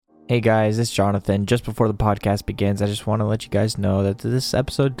Hey guys, it's Jonathan. Just before the podcast begins, I just want to let you guys know that this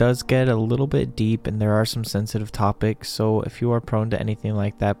episode does get a little bit deep and there are some sensitive topics. So if you are prone to anything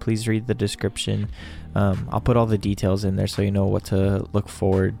like that, please read the description. I'll put all the details in there so you know what to look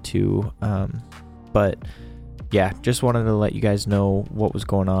forward to. But yeah, just wanted to let you guys know what was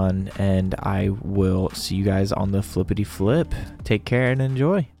going on, and I will see you guys on the flippity flip. Take care and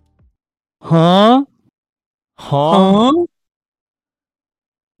enjoy. Huh?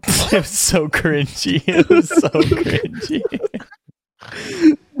 It was so cringy. It was so cringy.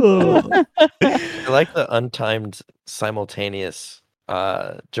 I like the untimed simultaneous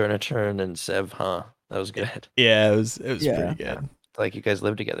Jonathan and Sev, huh? That was good. Yeah, it was Yeah. pretty good. Like you guys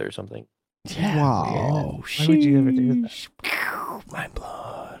live together or something. Yeah. Wow. Oh, Why would you ever do that? sheesh. My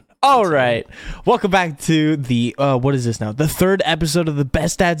blood. All right. Welcome back to the what is this now? The third episode of the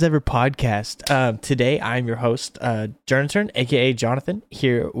Best Dads Ever podcast. Today I'm your host, Jonathan, aka Jonathan,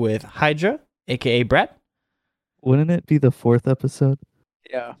 here with Hydra, aka Brett. Wouldn't it be the fourth episode?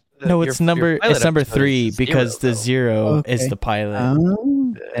 Yeah. No, it's number episode 3 is because the zero, 0 is Okay. the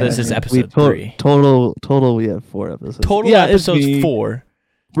pilot. This is We episode 3. Total. We have 4 episodes. Total Yeah, it'd episodes be 4.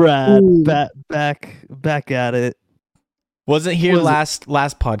 Brad, Ooh. back at it. Wasn't here Was it-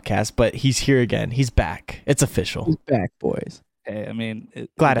 last podcast, but he's here again. He's back. It's official. He's back, boys. Hey, I mean,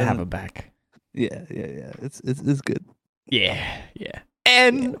 Glad to have him back. Yeah. It's good. Yeah.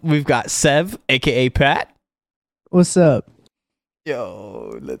 And we've got Sev, aka Pat. What's up?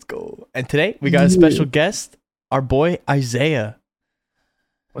 Yo, let's go. And today we got a special guest, our boy Isaiah.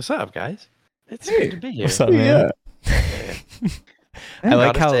 What's up, guys? It's Hey. good to be here. What's up, man? I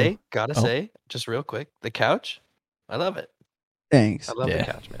like how Gotta Oh. say, just real quick, the couch. I love it. Thanks. I love Yeah.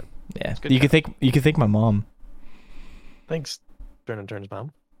 the couch, man. yeah. good You can couch. thank my mom. Thanks, Jonathan's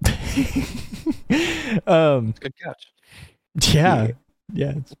mom. um. Good couch. Yeah.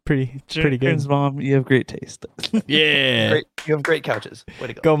 It's pretty good. Turns mom, you have great taste. Yeah. Great. You have great couches. Way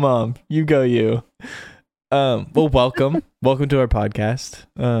to go. Go, mom. You go, you. Well, welcome to our podcast.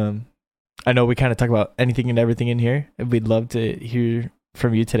 I know we kind of talk about anything and everything in here. We'd love to hear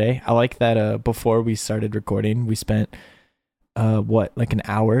from you today. I like that before we started recording, we spent like an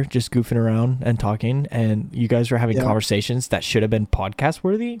hour just goofing around and talking, and you guys were having Yeah. conversations that should have been podcast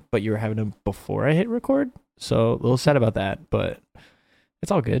worthy, but you were having them before I hit record. So a little sad about that, but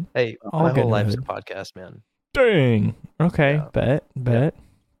it's all good. Hey, All my good in whole the life's a hood. podcast, man. Dang. Okay. Yeah. Bet.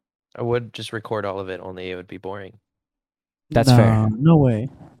 I would just record all of it, only it would be boring. That's No, fair. No way.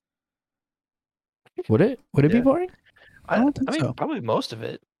 Would it be Yeah. boring? I don't think mean, so. probably most of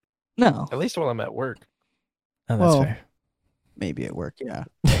it. No. At least while I'm at work. Oh, that's Well, fair. Maybe at work, yeah.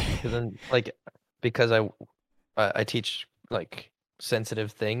 Because then, because I teach like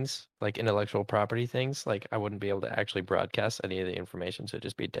sensitive things, like intellectual property things. Like I wouldn't be able to actually broadcast any of the information, so it'd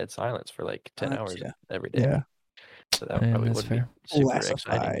just be dead silence for like 10 hours Gotcha. every day. Yeah. So that Yeah, probably that's would fair. be super exciting.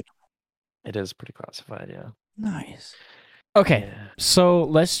 Classified. It is pretty classified, yeah. Nice. Okay. Yeah. So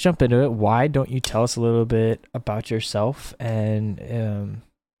let's jump into it. Why don't you tell us a little bit about yourself? And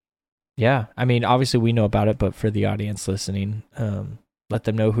yeah, I mean, obviously we know about it, but for the audience listening, let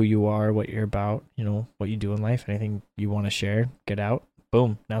them know who you are, what you're about, what you do in life, anything you want to share, get out.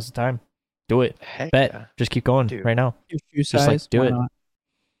 Boom. Now's the time. Do it. Heck Bet. yeah. Just keep going Dude. right now. Your shoe Just, like, size, do why it. not?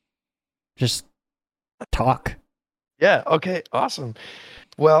 Just talk. Yeah. Okay. Awesome.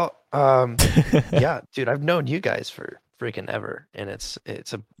 Well, yeah, dude, I've known you guys for freaking ever, and it's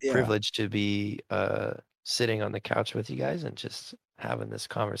a Yeah. privilege to be sitting on the couch with you guys and just having this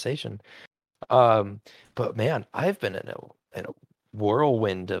conversation. But man, I've been in a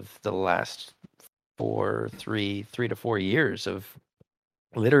whirlwind of the last 3 to 4 years of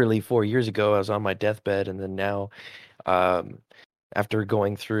literally 4 years ago I was on my deathbed, and then now after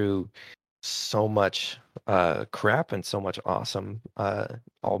going through so much crap and so much awesome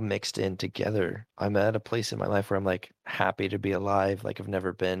all mixed in together, I'm at a place in my life where I'm like happy to be alive. Like I've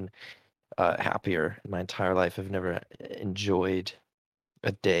never been happier in my entire life. I've never enjoyed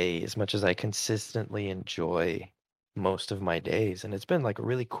a day as much as I consistently enjoy most of my days, and it's been like a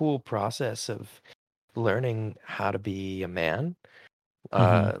really cool process of learning how to be a man,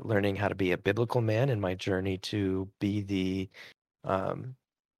 learning how to be a biblical man in my journey to be the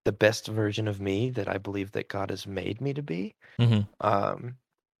best version of me that I believe that God has made me to be. Mm-hmm.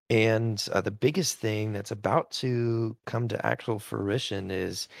 And the biggest thing that's about to come to actual fruition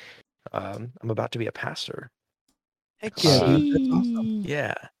is I'm about to be a pastor. Heck yeah, dude. That's awesome.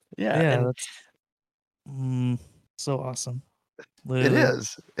 Yeah, Yeah, and that's so awesome. it Literally.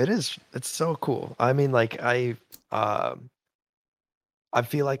 is. It's so cool. I mean, like I I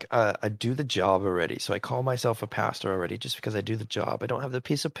feel like I do the job already. So I call myself a pastor already just because I do the job. I don't have the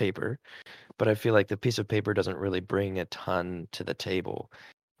piece of paper, but I feel like the piece of paper doesn't really bring a ton to the table.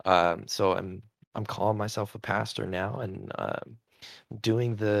 So I'm calling myself a pastor now, and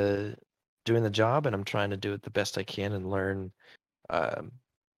doing the doing the job, and I'm trying to do it the best I can and um,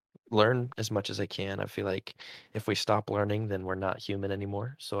 learn as much as I can. I feel like if we stop learning, then we're not human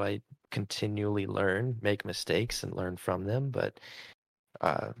anymore. So I continually learn, make mistakes, and learn from them. But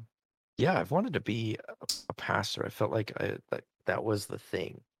uh, yeah, I've wanted to be a pastor. I felt like that was the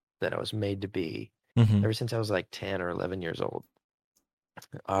thing that I was made to be Mm-hmm. ever since I was like 10 or 11 years old.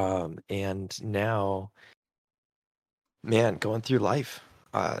 And now, man, going through life.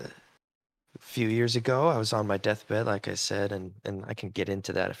 A few years ago, I was on my deathbed, like I said, and I can get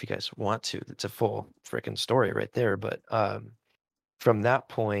into that if you guys want to. It's a full freaking story right there. But from that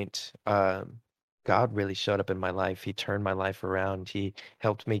point, God really showed up in my life. He turned my life around. He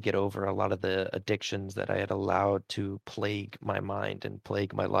helped me get over a lot of the addictions that I had allowed to plague my mind and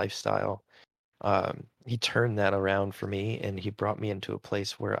plague my lifestyle. He turned that around for me, and he brought me into a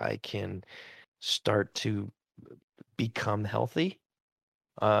place where I can start to become healthy,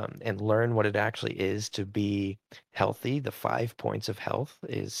 and learn what it actually is to be healthy. The 5 points of health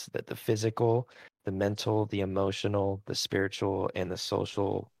is that the physical, the mental, the emotional, the spiritual, and the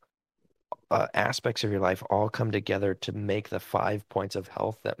social aspects of your life all come together to make the 5 points of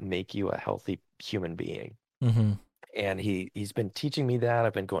health that make you a healthy human being. Mm-hmm. And he's been teaching me that.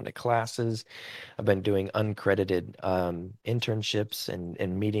 I've been going to classes. I've been doing uncredited internships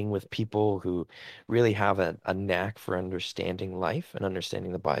and meeting with people who really have a knack for understanding life and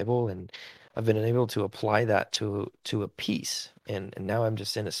understanding the Bible. And I've been able to apply that to a piece. And now I'm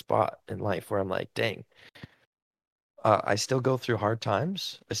just in a spot in life where I'm like, dang, I still go through hard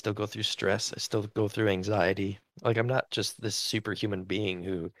times. I still go through stress. I still go through anxiety. Like, I'm not just this superhuman being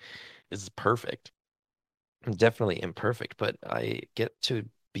who is perfect. I'm definitely imperfect, but I get to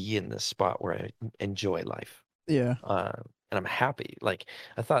be in this spot where I enjoy life. Yeah. uh, and I'm happy. Like,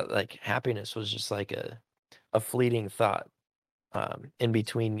 I thought like happiness was just like a fleeting thought, in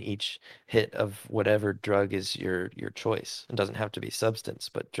between each hit of whatever drug is your choice. It doesn't have to be substance,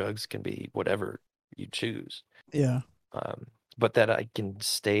 but drugs can be whatever you choose. Yeah. Um, but that I can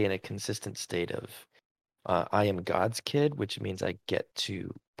stay in a consistent state of I am God's kid, which means I get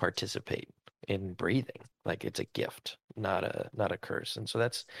to participate in breathing. Like, it's a gift, not a curse. And so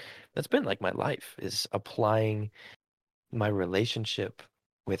that's been like my life, is applying my relationship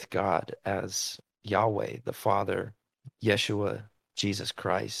with God as Yahweh, the Father, Yeshua, Jesus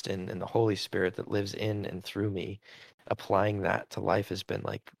Christ, and the Holy Spirit that lives in and through me. Applying that to life has been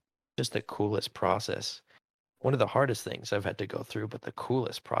like just the coolest process. One of the hardest things I've had to go through, but the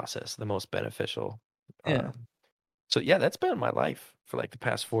coolest process, the most beneficial. Yeah. So yeah, that's been my life for like the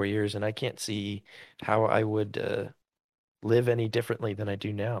past 4 years, and I can't see how I would live any differently than I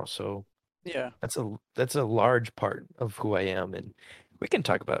do now. So Yeah. that's a large part of who I am, and we can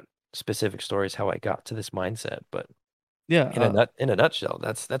talk about specific stories how I got to this mindset. But Yeah. in a nutshell,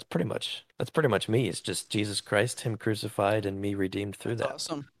 that's pretty much me. It's just Jesus Christ, Him crucified, and me redeemed through That's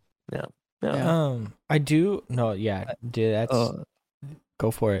that. awesome. Yeah, yeah. Yeah. I do no, yeah, dude, that's Oh,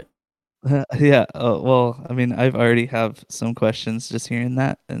 go for it. yeah. Well, I mean, I've already have some questions just hearing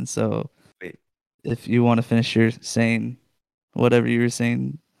that, and so Wait. if you want to finish your saying whatever you were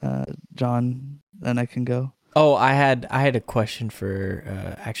saying, John, then I can go. Oh, I had a question for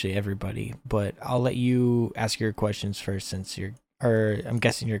actually everybody, but I'll let you ask your questions first since I'm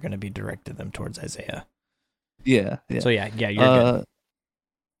guessing you're going to be directed them towards Isaiah. Yeah. Yeah. So yeah, you're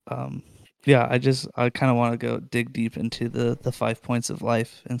good. Yeah, I kind of want to go dig deep into the 5 points of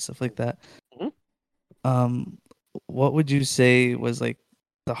life and stuff like that. Mhm. What would you say was like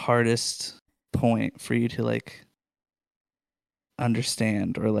the hardest point for you to like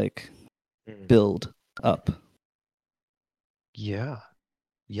understand or like Mm. build up? Yeah.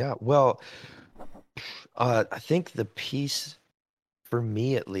 Yeah. Well, I think the piece, for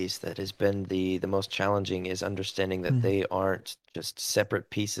me at least, that has been the most challenging is understanding that Mhm. they aren't just separate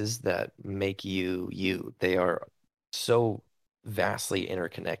pieces that make you you. They are so vastly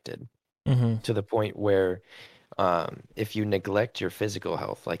interconnected Mm-hmm. to the point where if you neglect your physical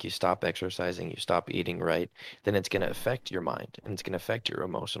health, like you stop exercising, you stop eating right, then it's going to affect your mind and it's going to affect your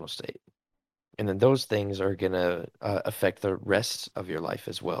emotional state. And then those things are going to affect the rest of your life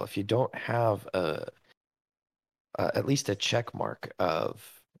as well. If you don't have at least a check mark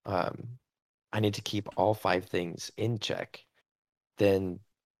of I need to keep all 5 things in check, then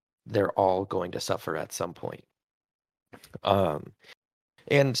they're all going to suffer at some point.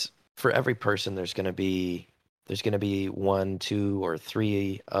 And for every person, there's there's going to be 1, 2, or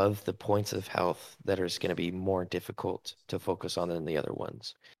 3 of the points of health that are going to be more difficult to focus on than the other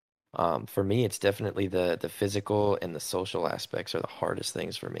ones. For me, it's definitely the physical and the social aspects are the hardest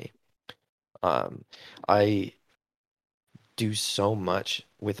things for me. I do so much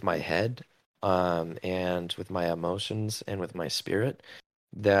with my head, and with my emotions and with my spirit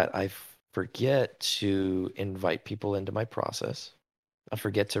that I forget to invite people into my process. I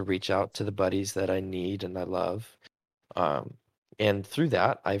forget to reach out to the buddies that I need and I love. Um, and through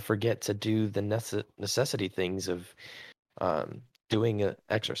that, I forget to do the necessity things of doing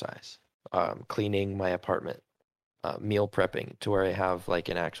exercise, cleaning my apartment, meal prepping to where I have like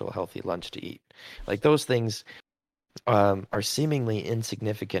an actual healthy lunch to eat. Like those things are seemingly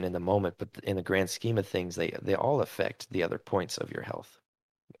insignificant in the moment, but in the grand scheme of things, they all affect the other points of your health.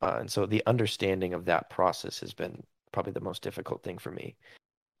 And so the understanding of that process has been probably the most difficult thing for me.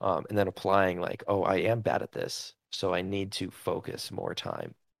 And then applying like, oh, I am bad at this, so I need to focus more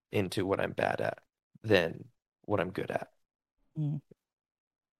time into what I'm bad at than what I'm good at. Mm.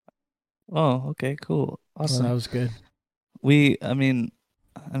 Oh, okay, cool, Well, awesome. that was good. I mean,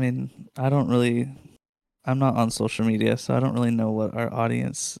 I don't really. I'm not on social media, so I don't really know what our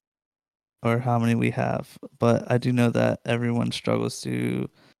audience or how many we have. But I do know that everyone struggles through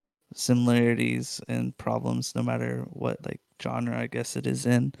similarities and problems, no matter what like genre I guess it is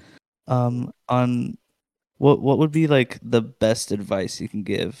in. On what would be like the best advice you can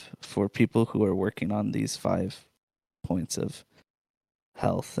give for people who are working on these 5 points of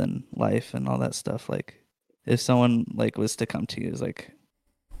health and life and all that stuff? Like, if someone like was to come to you as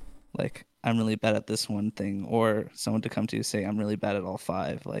like I'm really bad at this one thing, or someone to come to you say I'm really bad at all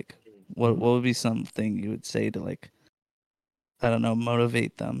 5, like what would be something you would say to like, I don't know,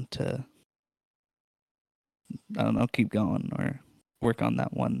 motivate them to, I don't know, keep going or work on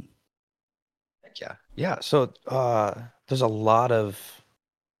that one? Yeah. So there's a lot of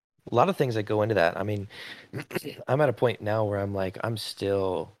things that go into that. I mean, I'm at a point now where I'm like, I'm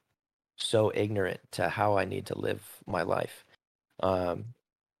still so ignorant to how I need to live my life.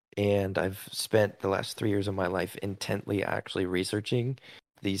 And I've spent the last 3 years of my life intently actually researching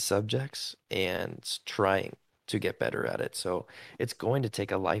these subjects and trying to get better at it. So it's going to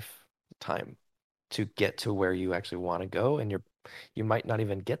take a lifetime to get to where you actually want to go, and you might not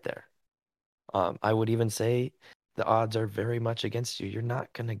even get there. I would even say the odds are very much against you. You're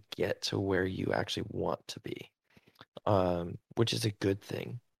not going to get to where you actually want to be, which is a good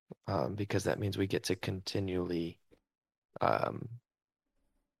thing, because that means we get to continually um,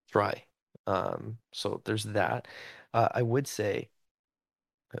 try. So there's that. I would say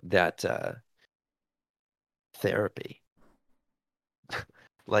that therapy,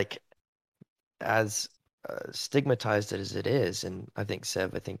 like as stigmatized as it is, and I think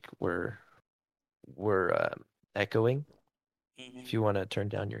Sev, I think we're echoing. If you want to turn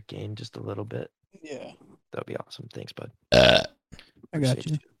down your gain just a little bit, Yeah. that'd be awesome. Thanks, bud. I got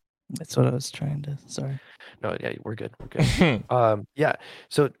Appreciate you. That's what I was trying to. Sorry. No, yeah, we're good. We're good. Yeah.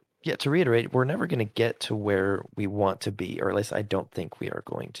 So yeah, to reiterate, we're never going to get to where we want to be, or at least I don't think we are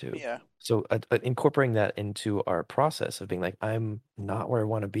going to. Yeah. So incorporating that into our process of being like, I'm not where I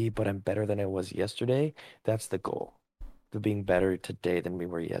want to be, but I'm better than I was yesterday. That's the goal. Of being better today than we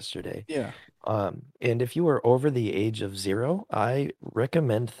were yesterday. Yeah. And if you are over the age of 0, I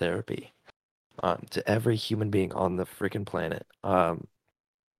recommend therapy to every human being on the freaking planet.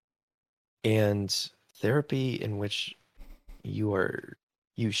 And therapy in which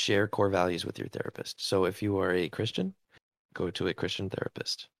you share core values with your therapist. So if you are a Christian, go to a Christian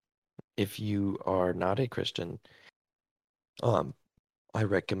therapist. If you are not a Christian, I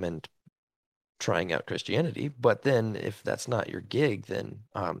recommend trying out Christianity. But then if that's not your gig, then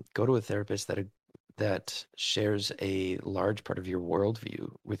go to a therapist that shares a large part of your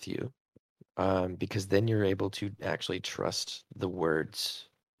worldview with you, because then you're able to actually trust the words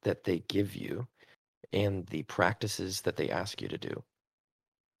that they give you and the practices that they ask you to do.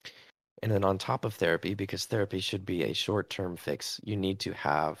 And then on top of therapy, because therapy should be a short-term fix, you need to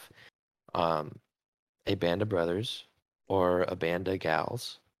have um, a band of brothers or a band of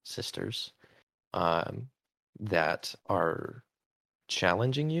gals, sisters, um, that are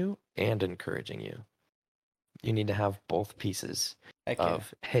challenging you and encouraging you. You need to have both pieces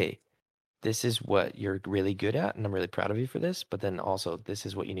of, hey, this is what you're really good at, and I'm really proud of you for this, but then also this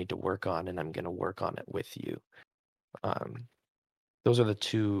is what you need to work on, and I'm going to work on it with you. Those are the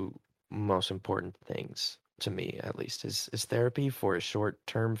two most important things to me, at least, is therapy for a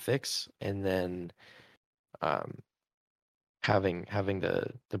short-term fix, and then having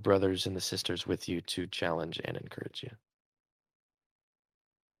the brothers and the sisters with you to challenge and encourage you.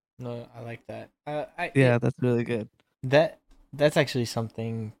 No, I like that. Yeah, that's really good. That's actually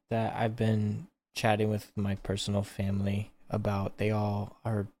something that I've been chatting with my personal family about. They all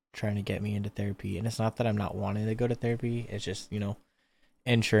are trying to get me into therapy, and it's not that I'm not wanting to go to therapy. It's just,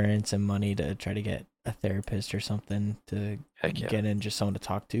 insurance and money to try to get a therapist or something to Heck yeah. get in, just someone to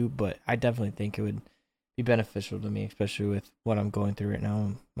talk to. But I definitely think it would be beneficial to me, especially with what I'm going through right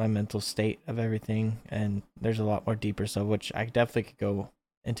now, my mental state of everything. And there's a lot more deeper stuff, which I definitely could go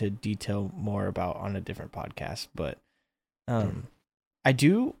into detail more about on a different podcast. But I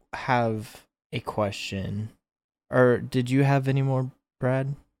do have a question. Or did you have any more,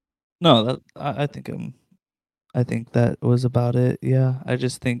 Brad? No, I think that was about it. Yeah, I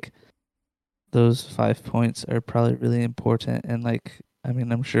just think those 5 points are probably really important, and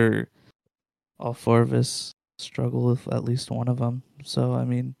I'm sure all four of us struggle with at least one of them. So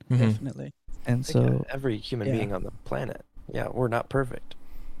Definitely. and I think so every human yeah. being on the planet. Yeah, we're not perfect.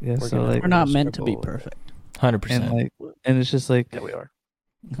 yeah, we're so gonna- like We're not gonna meant to be struggle. perfect. 100%. and it's just like Yeah, we are.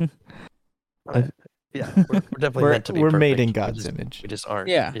 I- Yeah, we're definitely meant to be we're perfect. made in We God's just- image. We just aren't.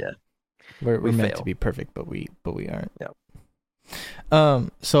 Yeah. Yeah. We're we meant to fail. be perfect, but we aren't. Yeah.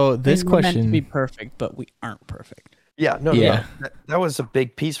 So this We're meant to question, be perfect, but we aren't perfect. Yeah. No. Yeah. No. That was a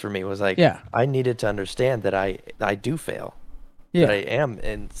big piece for me. Was like, Yeah. I needed to understand that I do fail. Yeah. That I am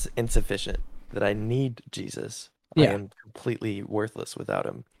insufficient. That I need Jesus. I Yeah. am completely worthless without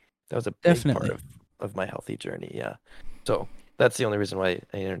him. That was a big Definitely. part of my healthy journey. Yeah. So that's the only reason why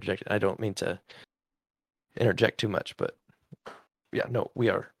I interjected. I don't mean to interject too much, but yeah, no, we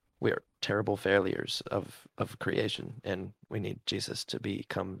are terrible failures of creation, and we need Jesus to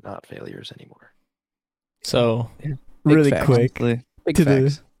become not failures anymore. so Yeah. Big really facts. quick honestly, Big to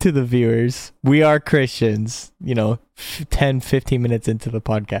facts. the viewers, we are Christians. 10-15 minutes into the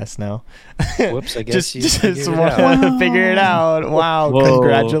podcast now. Whoops, I guess you just figured it want out. to figure it out. Wow, Whoa.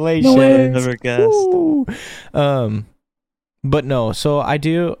 congratulations. No way. Never guessed. Woo. But no, so I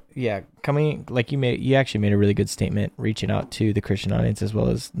do, yeah, coming, like you actually made a really good statement reaching out to the Christian audience as well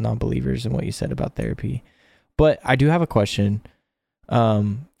as non-believers and what you said about therapy. But I do have a question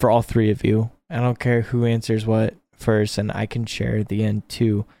for all three of you. I don't care who answers what first, and I can share at the end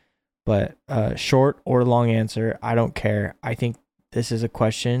too. But short or long answer, I don't care. I think this is a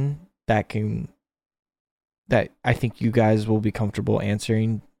question that I think you guys will be comfortable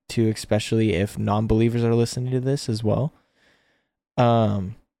answering to, especially if non-believers are listening to this as well.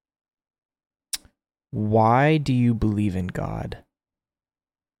 Why do you believe in God?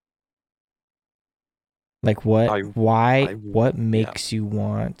 Like what makes you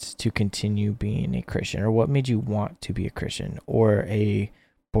want to continue being a Christian, or what made you want to be a Christian or a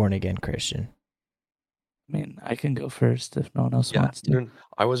born again Christian? I mean, I can go first if no one else Yeah, wants to.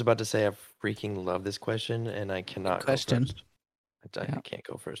 I was about to say I freaking love this question, and I cannot go question. first. I Yeah. can't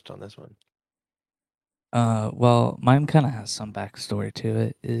go first on this one. Well, mine kind of has some backstory to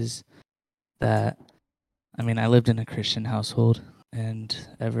it. Is that I lived in a Christian household, and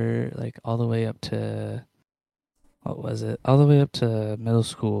all the way up to all the way up to middle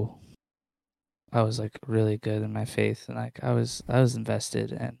school, I was like really good in my faith, and I was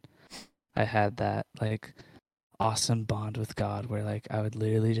invested, and I had that awesome bond with God where I would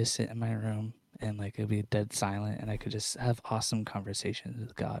literally just sit in my room and it would be dead silent, and I could just have awesome conversations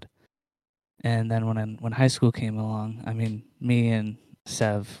with God. And then when high school came along, me and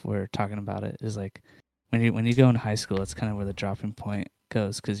Sev were talking about it. Is when you go in high school, it's kind of where the dropping point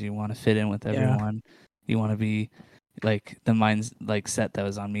goes, because you want to fit in with everyone. You want to be the mind's set that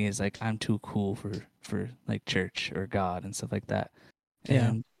was on me is I'm too cool for church or God and stuff like that. Yeah.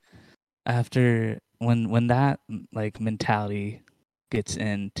 And after when that mentality gets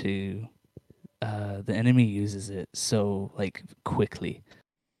into the enemy uses it so quickly.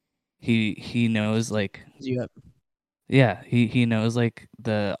 He knows You up. yeah, he knows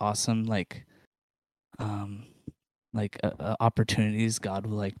the awesome opportunities God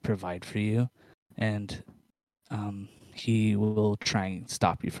will provide for you, and he will try and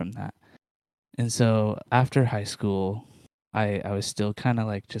stop you from that. And so after high school, I was still kind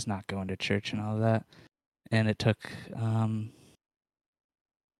of just not going to church and all of that, and it took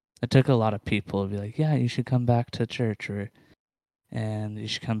a lot of people to be like, yeah, you should come back to church, and you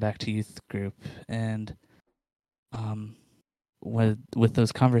should come back to youth group. And with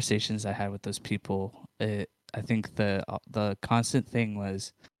those conversations I had with those people, I think the constant thing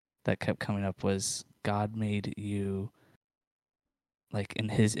that kept coming up was God made you in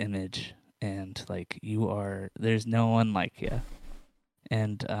his image, and there's no one like you.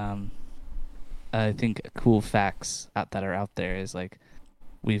 And I think cool facts that are out there is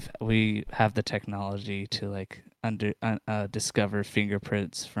we have the technology to discover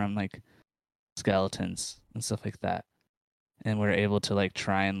fingerprints from like skeletons and stuff like that, and we're able to like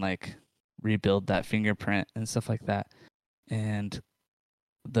try and like rebuild that fingerprint and stuff like that. And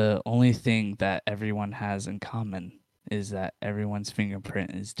the only thing that everyone has in common is that everyone's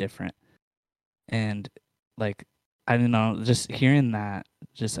fingerprint is different. And like, I don't know, just hearing that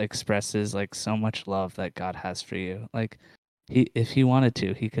just expresses like so much love that God has for you. Like, if he wanted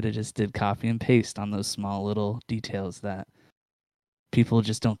to, he could have just did copy and paste on those small little details that people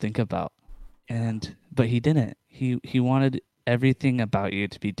just don't think about. But he didn't. He wanted everything about you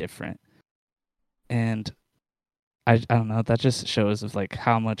to be different. And I don't know, that just shows of like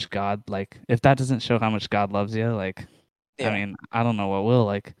how much God, like, if that doesn't show how much God loves you, like, I mean, I don't know what will.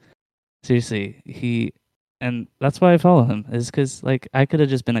 Like, seriously, and that's why I follow him, is because like I could have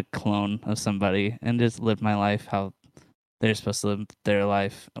just been a clone of somebody and just lived my life how they're supposed to live their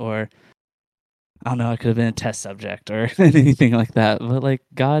life, or I don't know, I could have been a test subject or anything like that. But like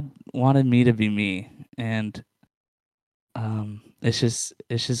God wanted me to be me, and it's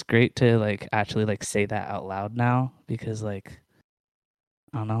just great to like actually like say that out loud now, because like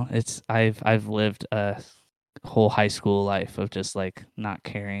I don't know, I've lived a whole high school life of just like not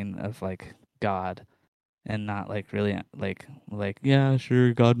caring of like God, and not like really like yeah,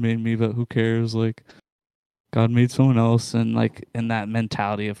 sure, God made me, but who cares, like God made someone else, and like in that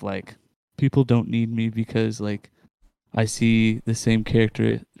mentality of like people don't need me because like I see the same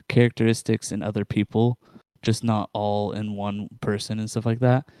characteristics in other people, just not all in one person and stuff like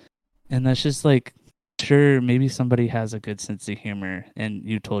that. And that's just like, sure, maybe somebody has a good sense of humor and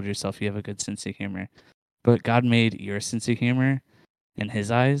you told yourself you have a good sense of humor, but God made your sense of humor in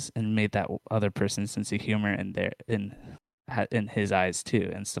his eyes and made that other person's sense of humor in his eyes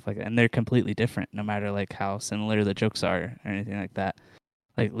too, and stuff like that. And they're completely different no matter like how similar the jokes are or anything like that.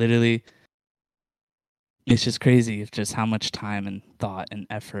 Like literally, it's just crazy of just how much time and thought and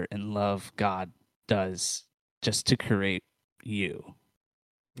effort and love God does just to create you.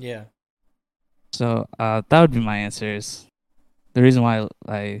 Yeah. So that would be my answers. The reason why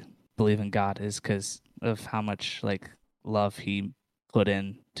I believe in God is because of how much like love he put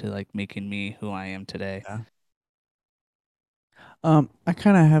in to like making me who I am today. Yeah. I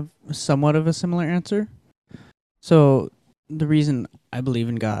kind of have somewhat of a similar answer. So the reason I believe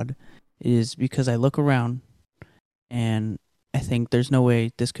in God is because I look around and I think there's no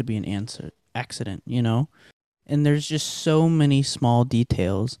way this could be an accident, you know? And there's just so many small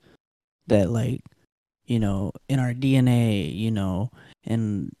details that, like, you know, in our DNA, you know,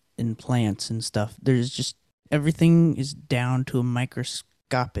 and in plants and stuff, there's just everything is down to a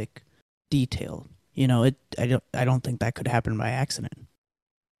microscopic detail. You know, I don't think that could happen by accident.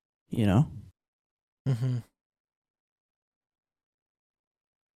 You know? Mm-hmm.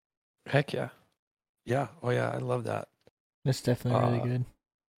 Heck yeah. Yeah. Oh yeah, I love that. That's definitely really good.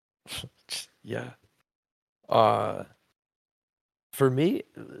 Yeah. For me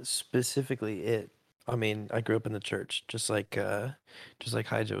specifically, I mean, I grew up in the church, just like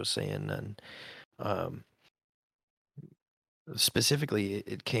Hyja was saying, and specifically,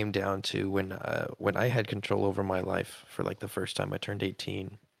 it came down to when I had control over my life for like the first time. I turned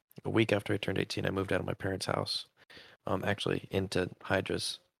 18. A week after I turned 18, I moved out of my parents' house, actually into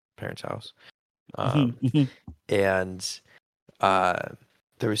Hydra's parents' house, and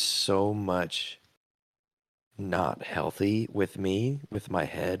there was so much not healthy with me, with my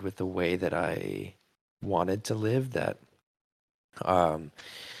head, with the way that I wanted to live, that I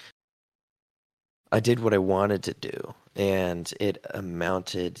did what I wanted to do, and it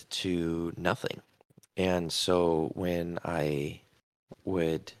amounted to nothing. And so when I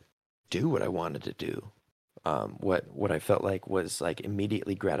would do what I wanted to do, what I felt like was like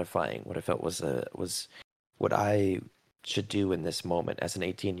immediately gratifying, what I felt was what I should do in this moment as an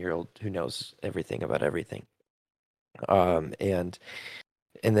 18-year-old who knows everything about everything. And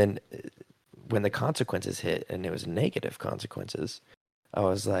then when the consequences hit, and it was negative consequences, I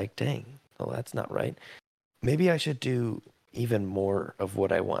was like, dang, well, that's not right. Maybe I should do even more of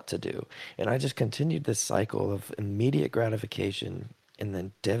what I want to do. And I just continued this cycle of immediate gratification and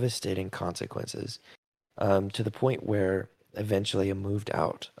then devastating consequences, to the point where eventually I moved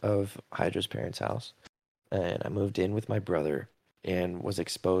out of Hydra's parents' house, and I moved in with my brother and was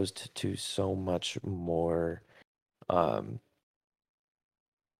exposed to so much more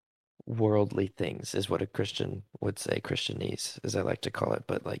worldly things, is what a Christian would say, Christianese, as I like to call it,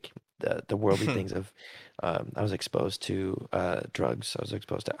 but like the worldly things of, I was exposed to drugs, I was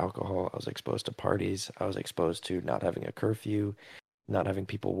exposed to alcohol, I was exposed to parties, I was exposed to not having a curfew, not having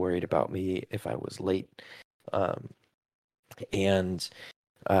people worried about me if I was late, and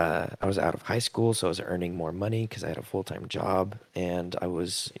I was out of high school, so I was earning more money because I had a full-time job, and I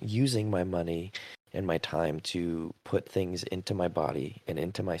was using my money and my time to put things into my body and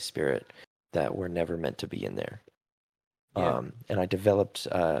into my spirit that were never meant to be in there. Yeah. And I developed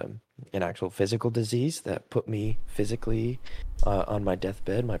an actual physical disease that put me physically on my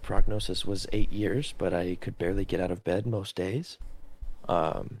deathbed. My prognosis was 8 years, but I could barely get out of bed most days.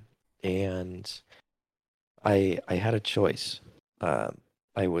 And I had a choice.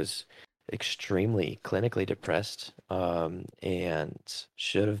 I was extremely clinically depressed, and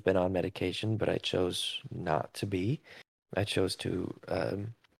should have been on medication, but I chose not to be. I chose to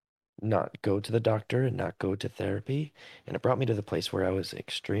not go to the doctor and not go to therapy, and it brought me to the place where I was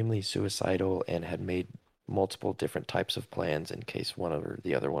extremely suicidal and had made multiple different types of plans in case one or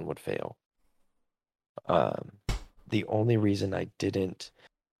the other one would fail. Um, the only reason I didn't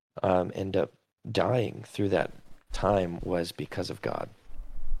end up dying through that time was because of God.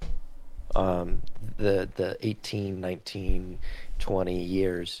 The 18, 19, 20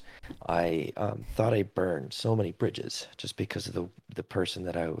 years, I thought I burned so many bridges just because of the person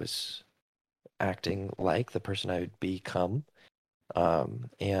that I was acting like, the person I would become.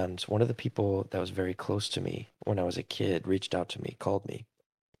 And one of the people that was very close to me when I was a kid reached out to me, called me.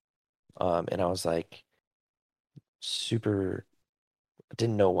 And I was like, super,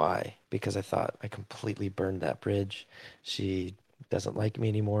 didn't know why, because I thought I completely burned that bridge. She doesn't like me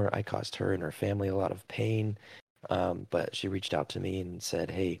anymore. I caused her and her family a lot of pain. But she reached out to me and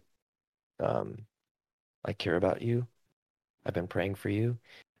said, hey, I care about you. I've been praying for you.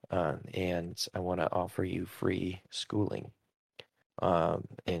 And I want to offer you free schooling.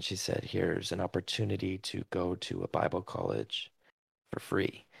 And she said, here's an opportunity to go to a Bible college for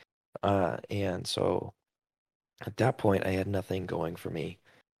free. And so at that point, I had nothing going for me.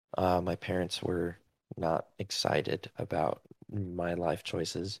 My parents were not excited about my life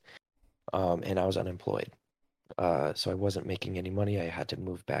choices, and I was unemployed. So I wasn't making any money. I had to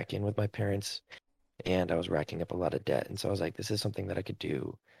move back in with my parents, and I was racking up a lot of debt. And so I was like, this is something that I could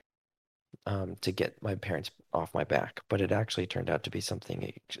do to get my parents off my back. But it actually turned out to be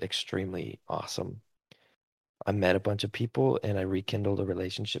something extremely awesome. I met a bunch of people, and I rekindled a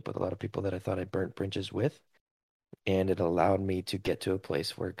relationship with a lot of people that I thought I burnt bridges with. And it allowed me to get to a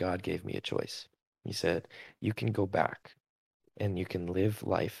place where God gave me a choice. He said, you can go back and you can live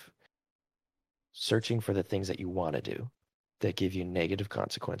life searching for the things that you want to do that give you negative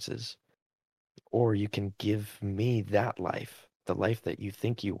consequences, or you can give me that life, the life that you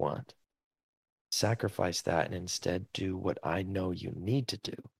think you want, sacrifice that and instead do what I know you need to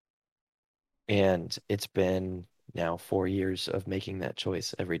do. And it's been now 4 years of making that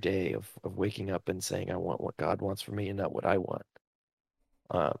choice every day, of waking up and saying, I want what God wants for me and not what I want.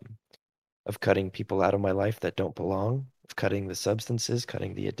 Of cutting people out of my life that don't belong, of cutting the substances,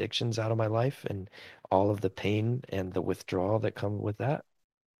 cutting the addictions out of my life, and all of the pain and the withdrawal that come with that.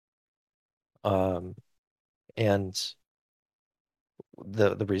 And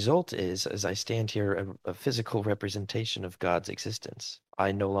the result is, as I stand here, a physical representation of God's existence.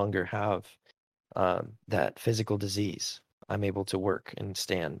 I no longer have that physical disease. I'm able to work and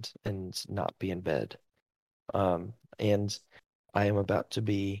stand and not be in bed. And I am about to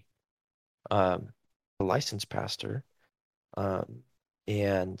be a licensed pastor,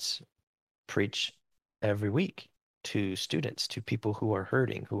 and preach every week to students, to people who are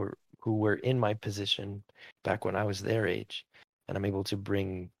hurting, who were in my position back when I was their age, and I'm able to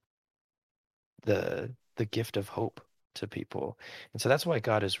bring the gift of hope to people. And so that's why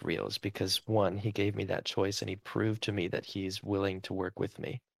God is real, is because, one, he gave me that choice and he proved to me that he's willing to work with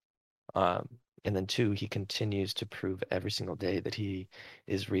me. And then two, he continues to prove every single day that he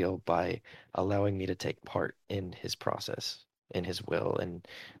is real by allowing me to take part in his process, in his will. And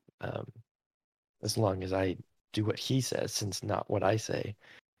as long as I do what he says, since not what I say,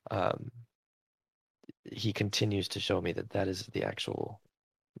 he continues to show me that that is the actual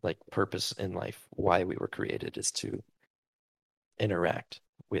purpose in life, why we were created, is to interact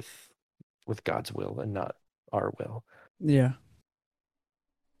with God's will and not our will. Yeah.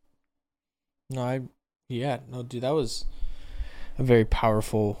 No, dude, that was a very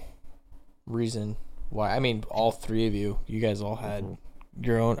powerful reason why. I mean, all three of you guys all had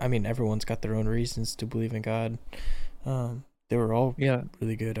your own. I mean, everyone's got their own reasons to believe in God. They were all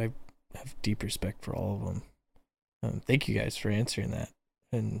really good. I have deep respect for all of them. Thank you guys for answering that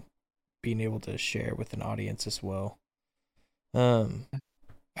and being able to share with an audience as well. How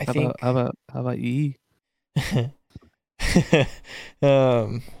about you?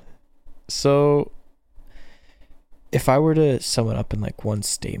 So if I were to sum it up in one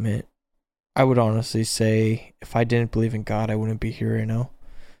statement, I would honestly say, if I didn't believe in God, I wouldn't be here right now.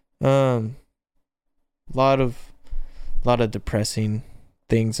 Lot of depressing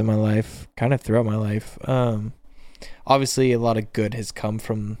things in my life, kind of throughout my life. Obviously a lot of good has come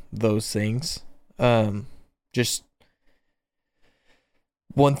from those things. Just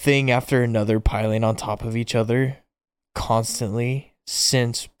one thing after another piling on top of each other constantly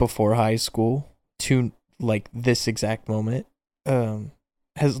since before high school to like this exact moment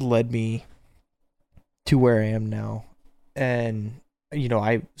has led me to where I am now. And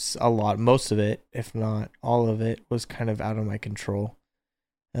most of it, if not all of it, was kind of out of my control.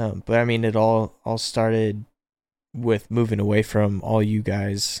 But I mean, it all started with moving away from all you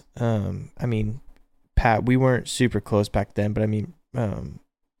guys. I mean, Pat, we weren't super close back then, but I mean,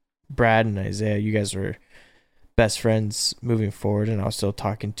 Brad and Isaiah, you guys were best friends moving forward, and I was still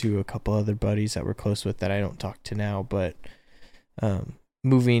talking to a couple other buddies that we're close with that I don't talk to now. But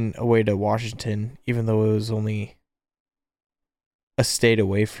moving away to Washington, even though it was only a state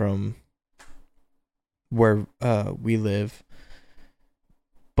away from where we live,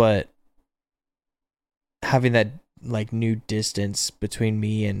 but having that like new distance between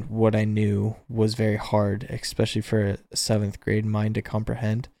me and what I knew was very hard, especially for a 7th grade mind to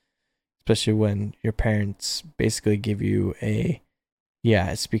comprehend, especially when your parents basically give you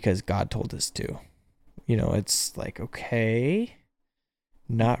it's because God told us to. It's like, okay,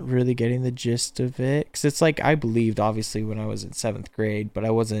 not really getting the gist of it, because it's like I believed obviously when I was in 7th grade, but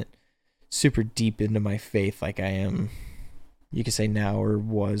I wasn't super deep into my faith like I am, you could say now, or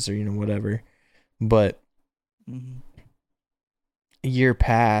was, or whatever. But year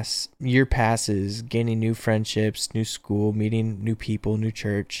passes, gaining new friendships, new school, meeting new people, new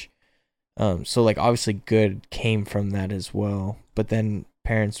church. So like obviously good came from that as well. But then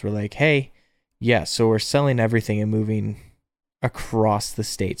parents were like, hey, yeah, so we're selling everything and moving across the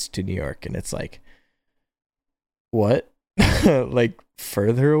states to New York. And it's like, what? Like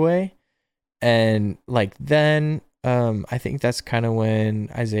further away? And like then I think that's kind of when,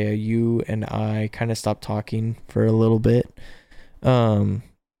 Isaiah, you and I kind of stopped talking for a little bit. I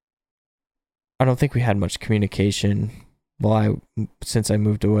don't think we had much communication since I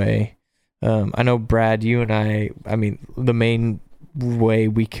moved away. I know, Brad, you and I mean, the main way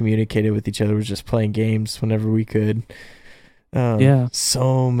we communicated with each other was just playing games whenever we could. Yeah.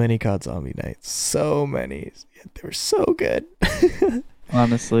 So many COD Zombie nights. So many. They were so good.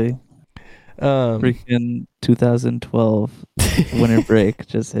 Honestly. Freaking 2012 winter break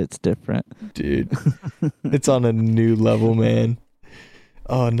just hits different. Dude. It's on a new level, man.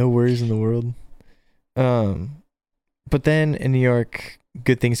 Oh, no worries in the world. But then in New York,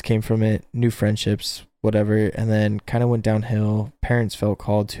 good things came from it, new friendships, whatever, and then kind of went downhill. Parents felt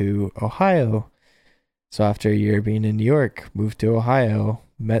called to Ohio. So after a year being in New York, moved to Ohio,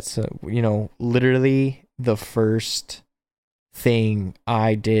 met some, literally the first thing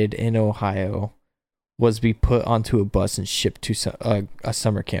I did in Ohio was be put onto a bus and shipped to a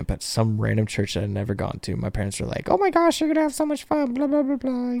summer camp at some random church that I'd never gone to. My parents were like, oh my gosh, you're going to have so much fun, blah, blah, blah,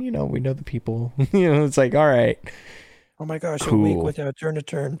 blah. We know the people. It's like, all right. Oh my gosh, Cool. a week without turn to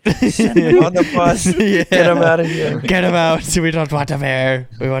turn. Send him on the bus. Yeah. Get him out of here. Get him out. We don't want him here.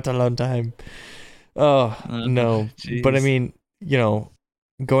 We want alone time. Oh, no. But I mean,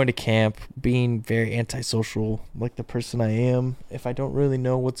 going to camp, being very antisocial, like the person I am, if I don't really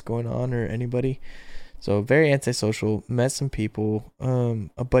know what's going on or anybody. So very antisocial, met some people,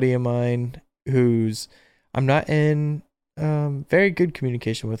 a buddy of mine I'm not in very good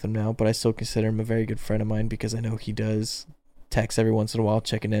communication with him now, but I still consider him a very good friend of mine because I know he does text every once in a while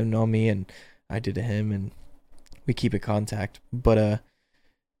checking in on me, and I did to him, and we keep in contact. But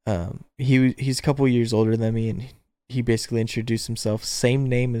he's a couple years older than me, and he basically introduced himself, same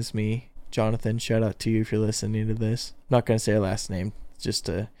name as me, Jonathan. Shout out to you if you're listening to this. Not gonna say our last name just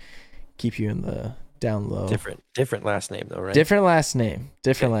to keep you in the down low. Different last name though, right? Different last name,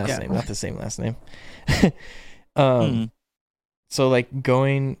 not the same last name. So like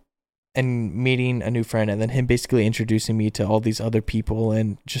going and meeting a new friend, and then him basically introducing me to all these other people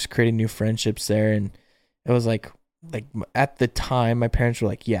and just creating new friendships there. And it was like at the time my parents were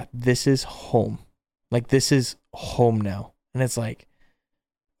like, yeah, this is home. Like, this is home now. And it's like,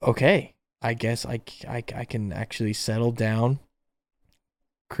 okay, I guess I can actually settle down,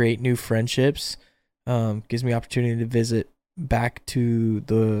 create new friendships. Gives me opportunity to visit back to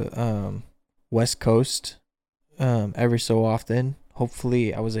the West Coast every so often.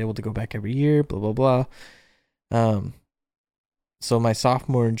 Hopefully I was able to go back every year, blah, blah, blah. So my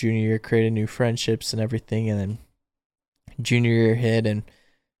sophomore and junior year created new friendships and everything. And then junior year hit, and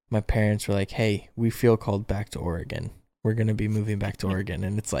my parents were like, hey, we feel called back to Oregon. We're going to be moving back to Oregon.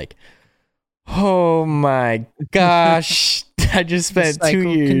 And it's like, Oh my gosh. I just The spent 2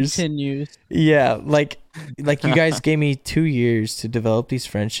 cycle years. continues. Yeah, like you guys gave me 2 years to develop these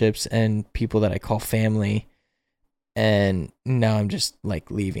friendships and people that I call family, and now I'm just like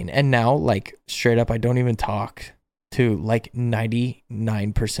leaving. And now like straight up I don't even talk to like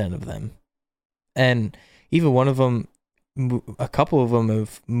 99% of them. And even one of them, a couple of them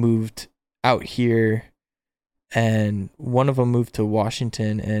have moved out here, and one of them moved to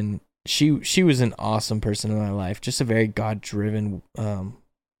Washington, and she was an awesome person in my life, just a very God-driven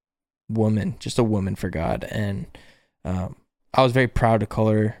woman, just a woman for God. And I was very proud to call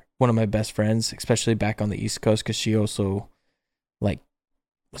her one of my best friends, especially back on the East Coast, because she also like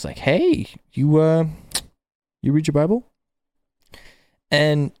was like, hey, you read your Bible?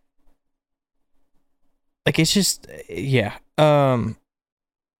 And like it's just, yeah,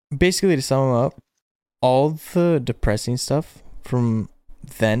 basically to sum up, all the depressing stuff from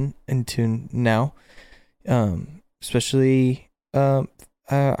then into now, especially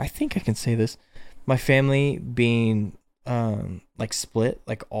I think I can say this, my family being like split,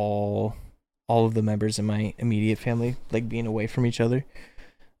 like all of the members in my immediate family like being away from each other,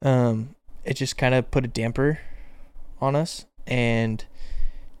 it just kind of put a damper on us, and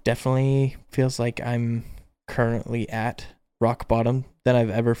definitely feels like I'm currently at rock bottom than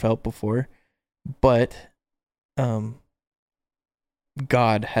I've ever felt before. But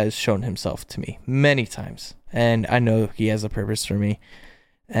God has shown himself to me many times, and I know he has a purpose for me,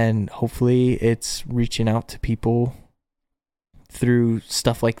 and hopefully it's reaching out to people through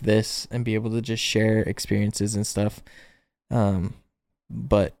stuff like this and be able to just share experiences and stuff.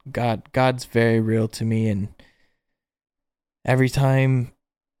 But God's very real to me, and every time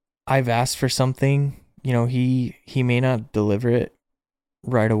I've asked for something, you know, he may not deliver it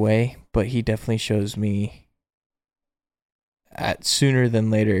right away, but he definitely shows me at sooner than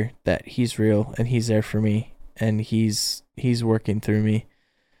later that he's real and he's there for me, and he's working through me.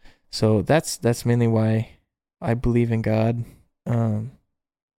 So that's mainly why I believe in God.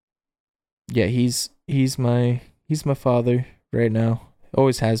 Yeah, he's my father right now.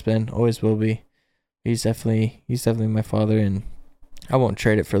 Always has been, always will be. He's definitely my father, and I won't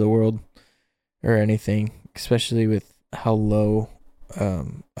trade it for the world or anything, especially with how low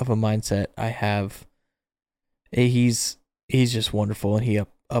of a mindset I have. He's just wonderful, and he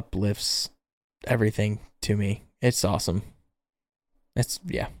uplifts everything to me. It's awesome. It's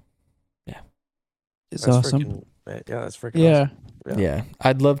yeah. It's That's awesome. That's freaking Yeah. awesome. Yeah.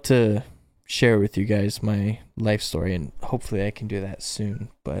 I'd love to share with you guys my life story, and hopefully I can do that soon.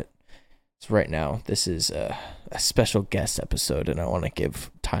 But right now, this is a special guest episode, and I want to give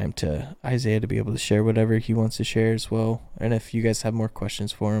time to Isaiah to be able to share whatever he wants to share as well. And if you guys have more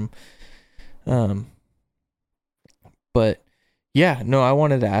questions for him, but yeah, no, I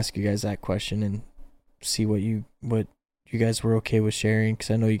wanted to ask you guys that question and see what you guys were okay with sharing,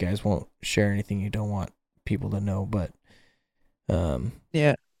 because I know you guys won't share anything you don't want people to know. But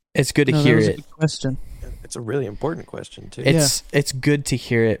Yeah. it's good to No, hear that was a it. good question. It's a really important question too. It's good to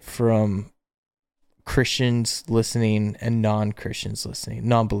hear it from Christians listening and non-Christians listening,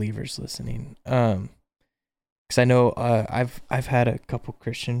 non-believers listening. Because I know I've had a couple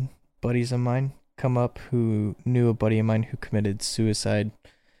Christian buddies of mine come up who knew a buddy of mine who committed suicide,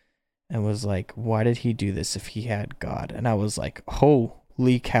 and was like, why did he do this if he had God? And I was like,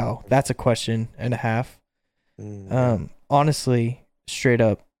 holy cow, that's a question and a half. Honestly, straight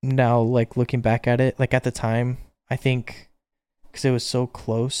up, now, like looking back at it, like at the time, I think because it was so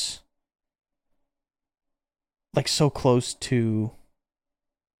close, like so close to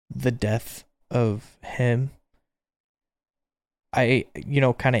the death of him, I,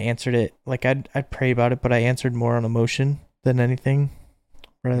 kind of answered it like I'd pray about it, but I answered more on emotion than anything,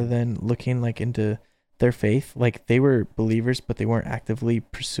 rather than looking like into their faith. Like they were believers, but they weren't actively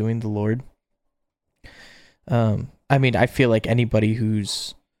pursuing the Lord. I mean, I feel like anybody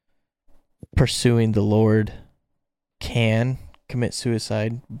who's pursuing the Lord can commit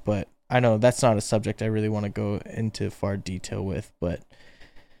suicide, but I know that's not a subject I really want to go into far detail with, but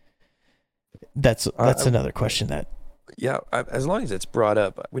that's another question that. Yeah, as long as it's brought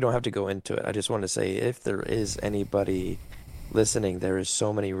up, we don't have to go into it. I just want to say, if there is anybody listening, there is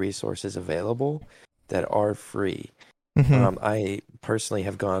so many resources available that are free. Mm-hmm. I personally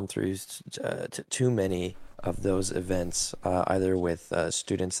have gone through too many of those events, either with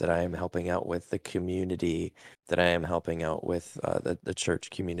students that I am helping out with, the community that I am helping out with, the church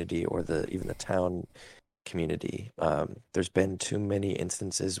community, or even the town community. There's been too many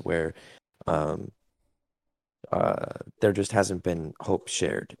instances where there just hasn't been hope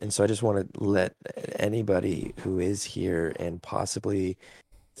shared. And so I just want to let anybody who is here and possibly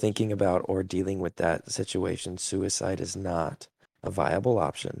thinking about or dealing with that situation, suicide is not a viable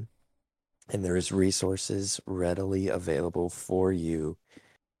option. And there is resources readily available for you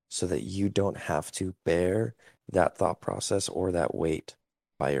so that you don't have to bear that thought process or that weight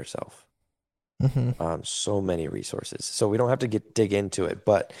by yourself. So many resources. So we don't have to dig into it,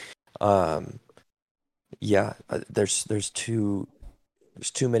 but there's too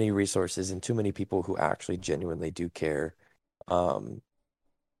many resources and too many people who actually genuinely do care. You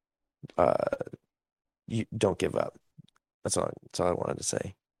don't give up. That's all I wanted to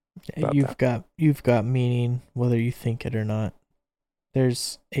say. You've got meaning whether you think it or not.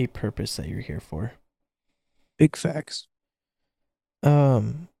 There's a purpose that you're here for. Big facts.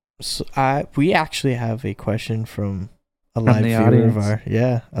 So we actually have a question from a live viewer audience. of ours.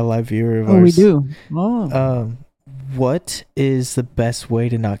 Yeah, a live viewer of Oh, ours. we do. Oh. What is the best way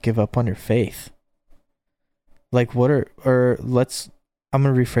to not give up on your faith? Like, I'm gonna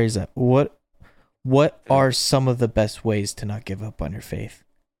rephrase that. What are some of the best ways to not give up on your faith?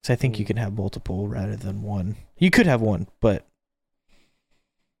 Because I think you can have multiple rather than one. You could have one, but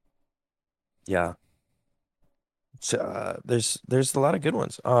yeah. So there's a lot of good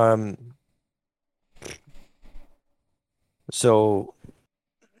ones. So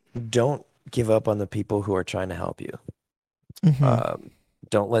don't give up on the people who are trying to help you.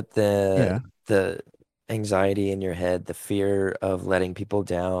 Don't let the anxiety in your head, the fear of letting people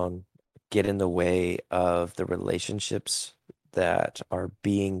down, get in the way of the relationships that are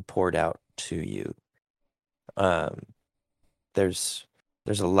being poured out to you. There's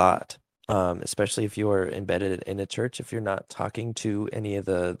a lot, especially if you are embedded in a church. If you're not talking to any of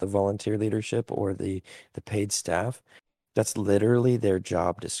the volunteer leadership or the paid staff, that's literally their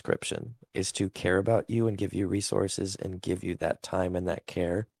job description, is to care about you and give you resources and give you that time and that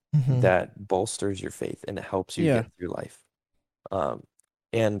care that bolsters your faith and it helps you get through life.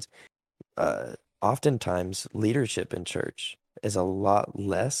 And oftentimes leadership in church is a lot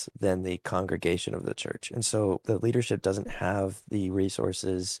less than the congregation of the church. And so the leadership doesn't have the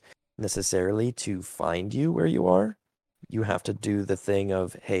resources necessarily to find you where you are. You have to do the thing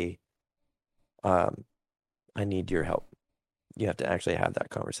of, hey, I need your help. You have to actually have that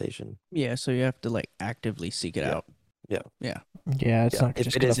conversation. Yeah, so you have to like actively seek it out. Yeah, it's not If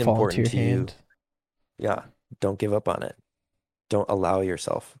just it gonna is fall into important your to you, hand. yeah, don't give up on it. Don't allow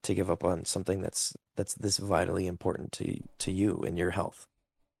yourself to give up on something that's this vitally important to you and your health.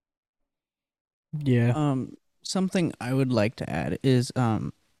 Yeah. Something I would like to add is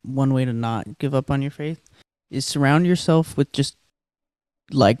one way to not give up on your faith is surround yourself with just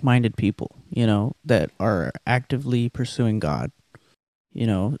like-minded people, that are actively pursuing God,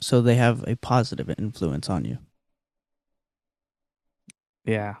 so they have a positive influence on you.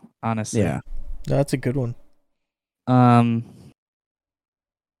 Yeah, honestly. Yeah. That's a good one.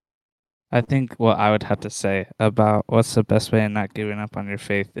 I think what I would have to say about what's the best way in not giving up on your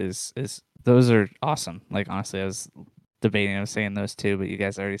faith is those are awesome. Like, honestly, I was debating, I was saying those two, but you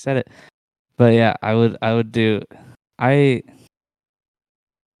guys already said it. But yeah, I would do,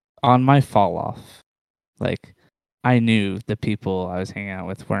 on my fall off, like, I knew the people I was hanging out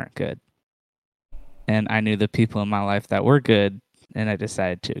with weren't good. And I knew the people in my life that were good, and I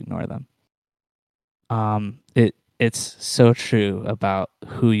decided to ignore them. It's so true about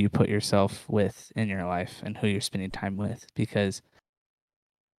who you put yourself with in your life and who you're spending time with, because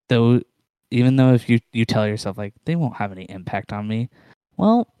even though if you tell yourself like they won't have any impact on me,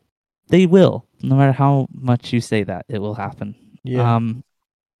 well, they will. No matter how much you say that, it will happen. Yeah.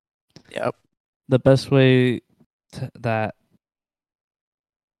 Yep. The best way that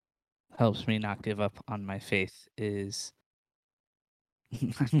helps me not give up on my faith is,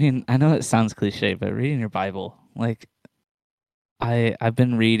 I mean, I know it sounds cliche, but reading your Bible. Like, I've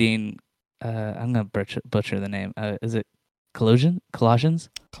been reading, I'm gonna butcher the name. Is it Colossians? Colossians.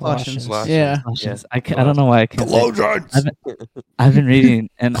 Yeah. Colossians. I don't know why I can't say it. I've been reading,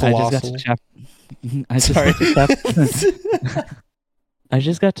 and I just got to I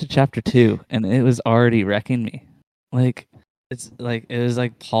just got to chapter 2, and it was already wrecking me. Like, it was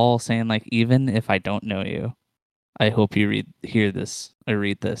like Paul saying, like, even if I don't know you, I hope you read this.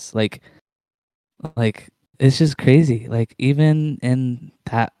 Like, it's just crazy. Like, even in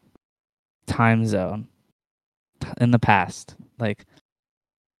that time zone, in the past, like,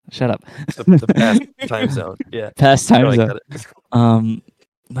 shut up. The past time zone. Yeah. Past time zone.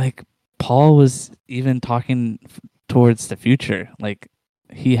 Like, Paul was even talking towards the future. Like,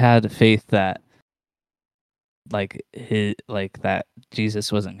 he had faith that that Jesus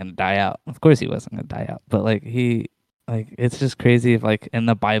wasn't going to die out. Of course he wasn't going to die out, but it's just crazy if, like, in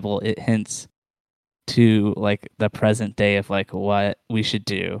the Bible it hints to like the present day of like what we should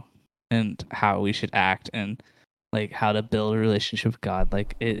do and how we should act and like how to build a relationship with God.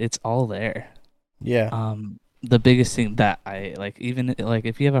 Like it's all there. Yeah. The biggest thing that I like, even like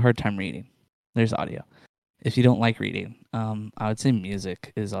if you have a hard time reading, there's audio. If you don't like reading, I would say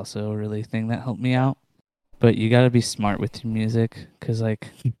music is also a really thing that helped me out. But you got to be smart with your music, because like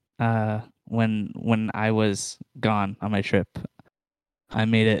when I was gone on my trip, I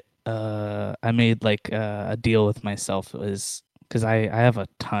made like a deal with myself, was because I have a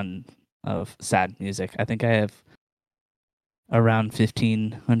ton of sad music. I think I have around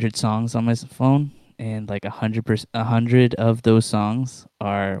 1,500 songs on my phone, and like 100 of those songs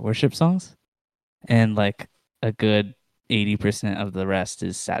are worship songs, and like a good 80% of the rest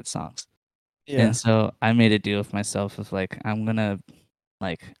is sad songs. Yeah. And so I made a deal with myself of like I'm gonna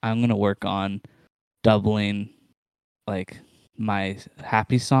work on doubling like my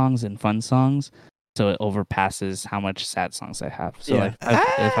happy songs and fun songs, so it overpasses how much sad songs I have. So Yeah. like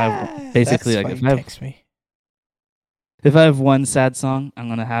if I basically That's like why you text me. if I have one sad song, I'm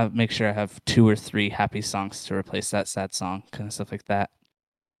gonna make sure I have 2 or 3 happy songs to replace that sad song, kind of stuff like that.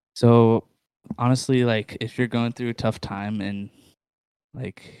 So honestly, like if you're going through a tough time and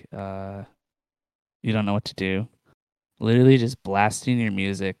like you don't know what to do, literally just blasting your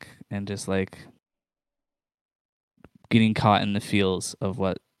music and just like getting caught in the feels of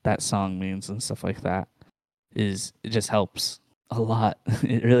what that song means and stuff like that, it just helps a lot.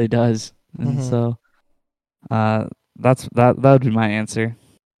 It really does. And Mhm. so that would be my answer.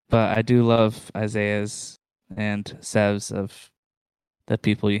 But I do love Isaiah's and Sev's of the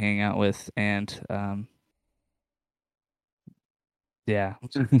people you hang out with, and yeah.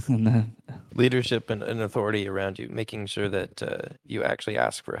 And then- Leadership and authority around you, making sure that you actually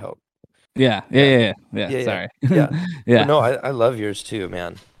ask for help. yeah. Yeah. Sorry. Yeah. Yeah. But no, I love yours too,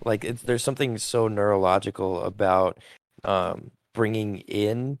 man. Like there's something so neurological about bringing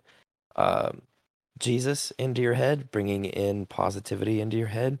in um, Jesus into your head, bringing in positivity into your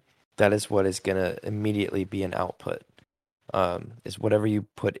head. That is what is gonna immediately be an output. Is whatever you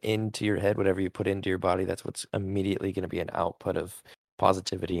put into your head, whatever you put into your body, that's what's immediately going to be an output of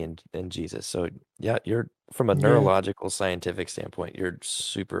positivity and Jesus. So yeah, you're from a Yeah. neurological scientific standpoint, you're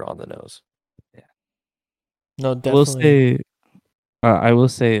super on the nose. No, We'll definitely. say I will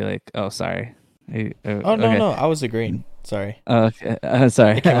say like, oh sorry. Oh no, Okay. no, I was agreeing. Sorry. Okay.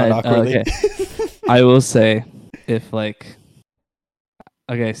 Sorry. It came out awkwardly. Okay. I will say, if like,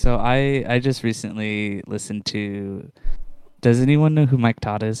 okay, so I just recently listened to. Does anyone know who Mike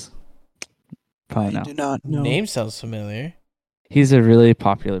Todd is? Probably I no. do not know. Name sounds familiar. He's a really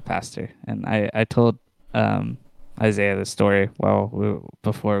popular pastor, and I told Isaiah the story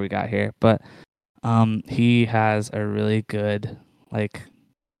before we got here, but he has a really good like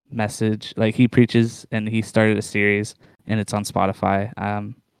message. Like he preaches, and he started a series, and it's on Spotify.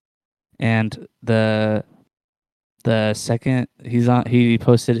 And the second he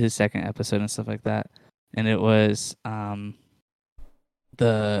posted his second episode and stuff like that, and it was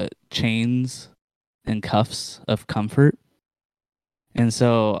the chains and cuffs of comfort. And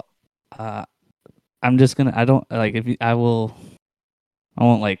so I'm just gonna I don't like if you, I won't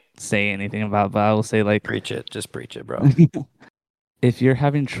like say anything about it, but I will say like Preach it, just preach it, bro. if you're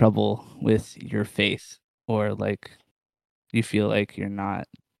having trouble with your faith, or like you feel like you're not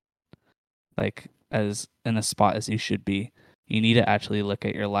like as in a spot as you should be, you need to actually look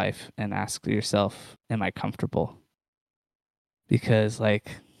at your life and ask yourself, am I comfortable? Because like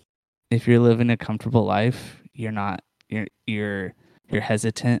if you're living a comfortable life, you're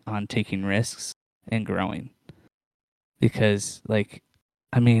hesitant on taking risks and growing. Because like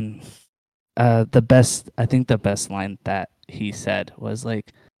I mean, I think the best line that he said was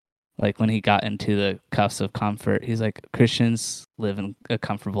like when he got into the cuffs of comfort, he's like, Christians live in a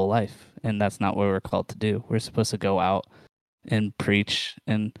comfortable life, and that's not what we're called to do. We're supposed to go out and preach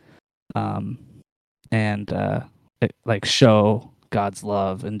um and like show God's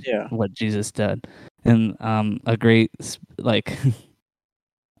love and Yeah. what Jesus did. And a great like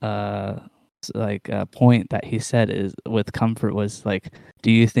point that he said is with comfort was like,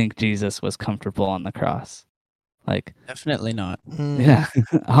 do you think Jesus was comfortable on the cross? Like Definitely not. yeah,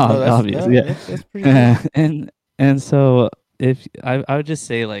 No, that's, obviously, no, yeah. that's pretty good. And so if I would just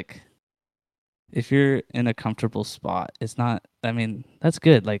say like if you're in a comfortable spot, it's not, I mean, that's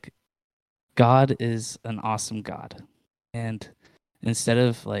good. Like God is an awesome God. And instead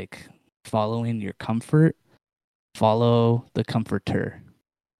of like following your comfort, follow the comforter.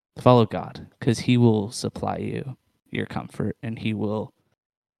 Follow God, because he will supply you your comfort, and he will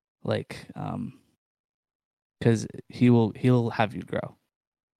like because he'll have you grow.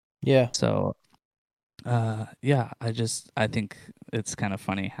 Yeah. So Yeah, I think it's kind of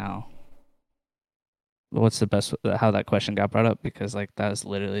funny how what's the best how that question got brought up, because like that was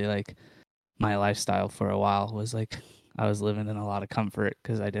literally like my lifestyle for a while. Was like I was living in a lot of comfort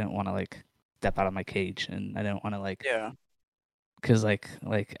because I didn't want to like step out of my cage, and I didn't want to like, Yeah. because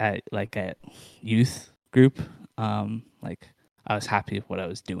at youth group, like I was happy with what I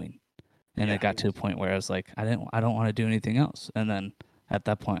was doing, and Yeah. it got to a point where I was like I don't want to do anything else. And then at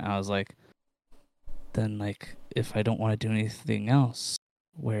that point I was like, then like if I don't want to do anything else,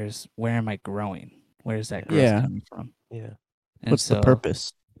 where am I growing? Where's that growth Yeah. coming from? Yeah. And What's the so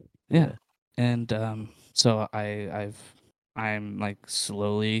purpose? yeah, and so I'm like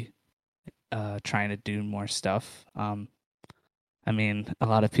slowly trying to do more stuff. I mean, a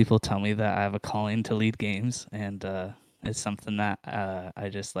lot of people tell me that I have a calling to lead games, and it's something that I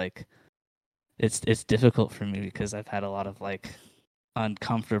just like. It's difficult for me because I've had a lot of like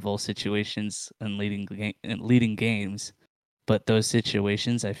uncomfortable situations in leading games, but those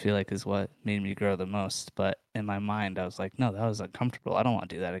situations I feel like is what made me grow the most. But in my mind, I was like, no, that was uncomfortable. I don't want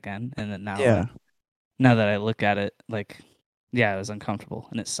to do that again. And then Yeah. now that I look at it, like, yeah, it was uncomfortable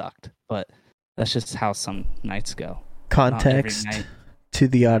and it sucked. But that's just how some nights go. Not every Context night. to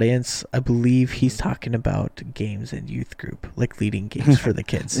the audience, I believe he's Mhm. talking about games in youth group, like leading games for the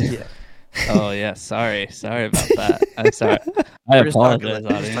kids. Yeah. Oh yeah, sorry about that. I'm sorry. I We're just talking apologize, like, we're just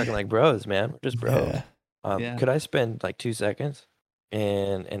audience. talking like bros, man. We're just bros. Yeah. Yeah. Could I spend like 2 seconds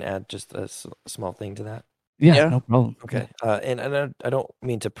and add just a small thing to that? Yeah, Yeah. no problem. Okay. And I don't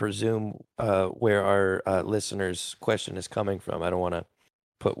mean to presume where our listeners' question is coming from. I don't want to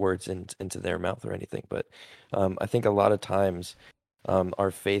put words into their mouth or anything, but I think a lot of times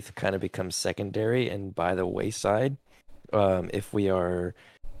our faith kind of becomes secondary and by the wayside if we are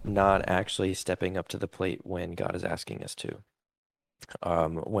not actually stepping up to the plate when God is asking us to.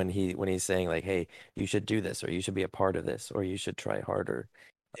 When he's saying like, hey, you should do this, or you should be a part of this, or you should try harder.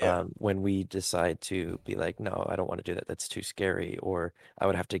 Yeah. When we decide to be like, no, I don't want to do that, that's too scary, or I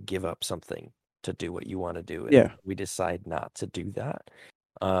would have to give up something to do what you want to do, and Yeah. we decide not to do that,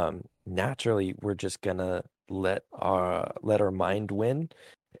 naturally we're just gonna let our mind win,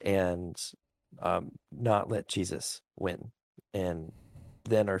 and not let Jesus win, and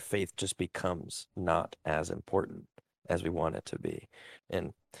then our faith just becomes not as important as we want it to be.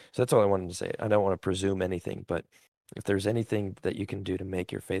 And so that's all I wanted to say. I don't want to presume anything, but if there's anything that you can do to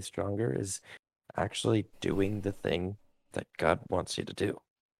make your faith stronger, is actually doing the thing that God wants you to do.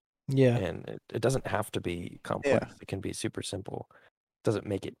 Yeah. And it doesn't have to be complex. It can be super simple. It doesn't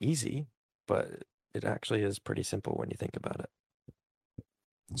make it easy, but it actually is pretty simple when you think about it.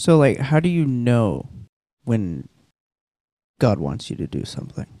 So, like, how do you know when God wants you to do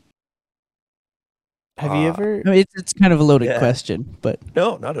something? Have you ever? I mean, it's kind of a loaded Yeah. question, but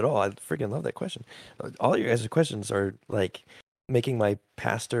No, not at all. I freaking love that question. All your guys' questions are like making my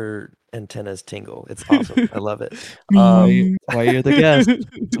pastor antennas tingle. It's awesome. I love it. Why you're the guest?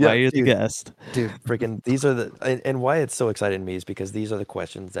 Yeah, Why you're the dude. guest? Dude, freaking these are and why it's so exciting to me is because these are the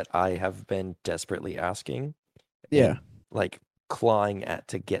questions that I have been desperately asking yeah, and like clawing at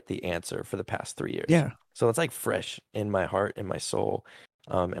to get the answer for the past 3 years. yeah, So it's like fresh in my heart and my soul.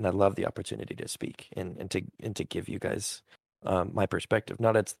 And I love the opportunity to speak and to give you guys my perspective.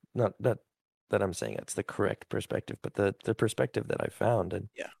 Not that I'm saying it's the correct perspective, but the perspective that I found. And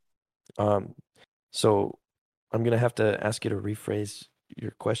Yeah. so I'm gonna have to ask you to rephrase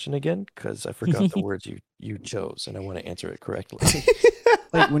your question again because I forgot the words you chose, and I want to answer it correctly.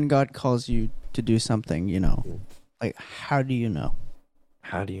 like when God calls you to do something, like how do you know?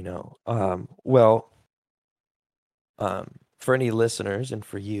 How do you know? Well, for any listeners and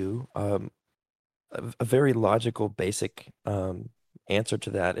for you, a very logical, basic answer to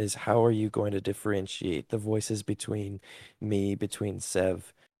that is how are you going to differentiate the voices between me, between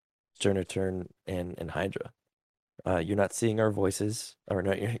Sev, Journatern, and Hydra? You're not seeing our voices, or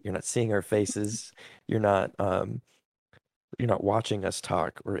no, you're not seeing our faces. You're not watching us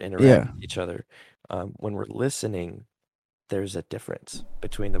talk or interact with each other. When we're listening, there's a difference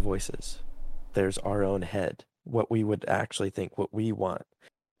between the voices. There's our own head, what we would actually think, what we want.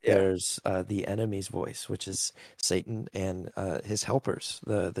 There's the enemy's voice, which is Satan and his helpers.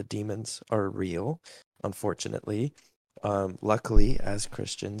 The demons are real, unfortunately. Luckily, as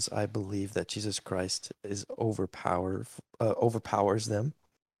Christians, I believe that Jesus Christ is overpowers them.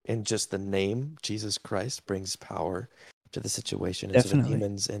 And just the name Jesus Christ brings power to the situation. And so the Definitely.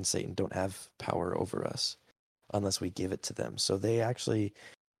 demons and Satan don't have power over us unless we give it to them. So they actually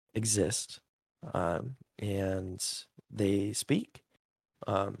exist, and they speak.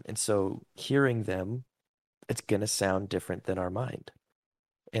 And so hearing them, it's going to sound different than our mind.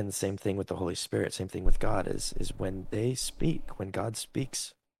 And the same thing with the Holy Spirit, same thing with God is when they speak, when God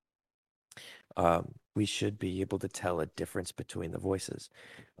speaks, we should be able to tell a difference between the voices.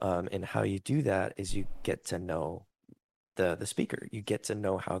 And how you do that is you get to know the speaker. You get to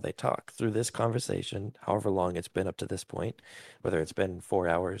know how they talk through this conversation, however long it's been up to this point, whether it's been 4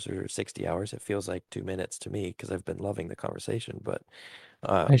 hours or 60 hours. It feels like 2 minutes to me because I've been loving the conversation. But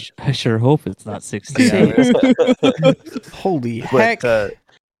I sure hope it's not 60 Same. hours. Holy heck.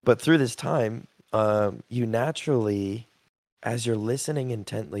 But through this time, you naturally, as you're listening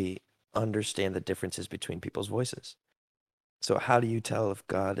intently, understand the differences between people's voices. So how do you tell if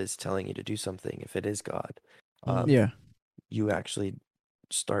God is telling you to do something, if it is God? Yeah. You actually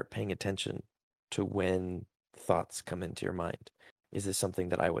start paying attention to when thoughts come into your mind. Is this something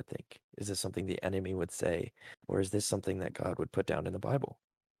that I would think? Is this something the enemy would say? Or is this something that God would put down in the Bible?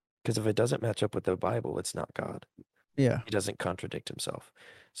 Because if it doesn't match up with the Bible, it's not God. Yeah. He doesn't contradict himself.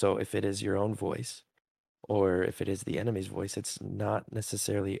 So if it is your own voice, or if it is the enemy's voice, it's not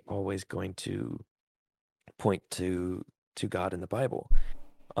necessarily always going to point to God in the Bible.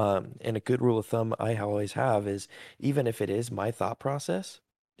 And a good rule of thumb I always have is, even if it is my thought process,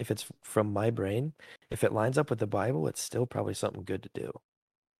 if it's from my brain, if it lines up with the Bible, it's still probably something good to do.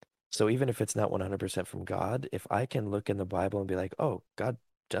 So even if it's not 100% from God, if I can look in the Bible and be like, oh, God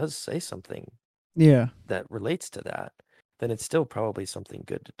does say something Yeah. that relates to that, then it's still probably something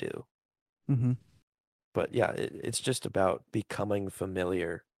good to do. Mm-hmm. But yeah, it's just about becoming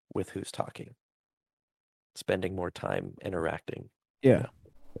familiar with who's talking, spending more time interacting. Yeah.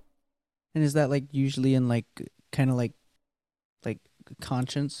 And is that like usually in like kind of like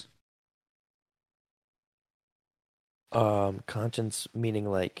conscience? Conscience meaning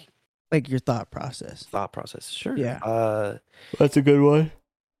like Like your thought process. thought process. Sure. Yeah. That's a good one.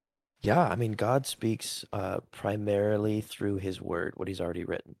 Yeah, I mean, God speaks primarily through his word, what he's already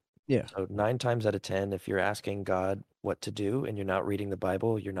written. Yeah. So 9 times out of 10, if you're asking God what to do and you're not reading the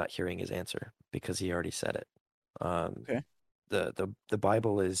Bible, you're not hearing his answer because he already said it. Okay. The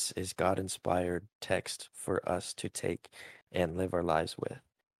Bible is God inspired text for us to take and live our lives with.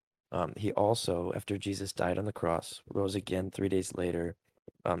 He also, after Jesus died on the cross, rose again 3 days later,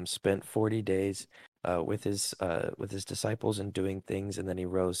 spent 40 days with his disciples and doing things, and then he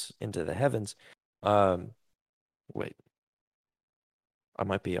rose into the heavens. Wait, I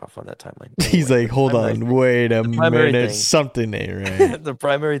might be off on that timeline. He's Anyway, like, hold primary on, thing- wait a primary minute, thing- something ain't right. the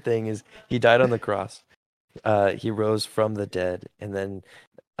primary thing is he died on the cross. He rose from the dead, and then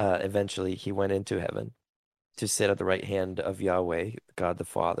eventually he went into heaven to sit at the right hand of Yahweh, God the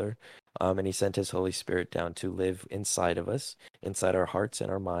Father. And he sent his Holy Spirit down to live inside of us, inside our hearts and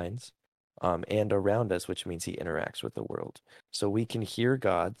our minds, and around us, which means he interacts with the world. So we can hear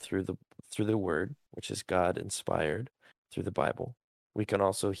God through the word, which is God inspired through the Bible. We can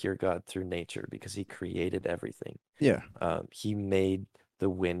also hear God through nature because he created everything. Yeah. He made the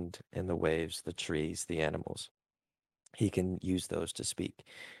wind and the waves, the trees, the animals. He can use those to speak.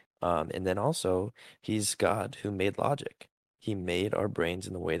 And then also, he's God who made logic. He made our brains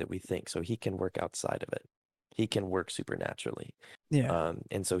in the way that we think, so he can work outside of it. He can work supernaturally. Yeah.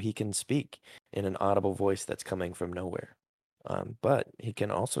 And so he can speak in an audible voice that's coming from nowhere. But he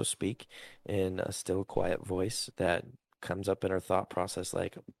can also speak in a still, quiet voice that comes up in our thought process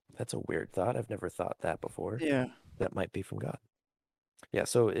like, that's a weird thought. I've never thought that before. Yeah. That might be from God. Yeah,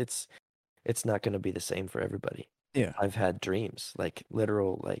 so it's not going to be the same for everybody. Yeah. I've had dreams, like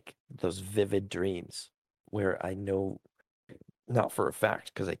literal, like those vivid dreams where I know, not for a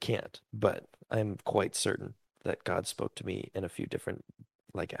fact because I can't, but I'm quite certain that God spoke to me in a few different,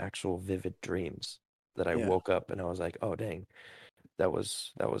 like actual vivid dreams that I Yeah. woke up and I was like, oh dang, that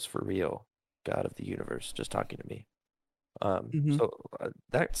was for real. God of the universe just talking to me. Mhm. So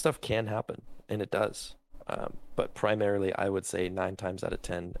that stuff can happen, and it does. But primarily, I would say 9 times out of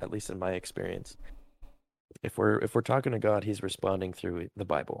 10, at least in my experience, if we're talking to God, he's responding through the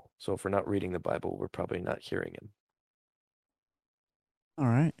Bible. So if we're not reading the Bible, we're probably not hearing him. All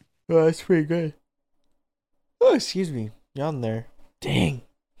right. Oh, that's pretty good. Oh, excuse me. You're on there. Dang.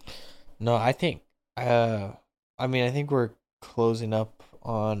 No, I think I think we're closing up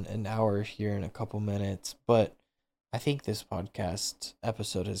on an hour here in a couple minutes, but I think this podcast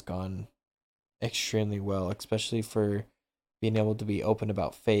episode has gone extremely well, especially for being able to be open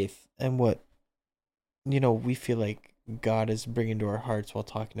about faith and what we feel like God is bringing to our hearts while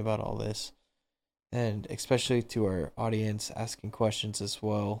talking about all this, and especially to our audience asking questions as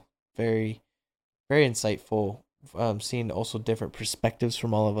well. Very, very insightful. Seeing also different perspectives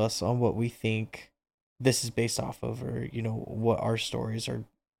from all of us on what we think this is based off of, or what our stories are,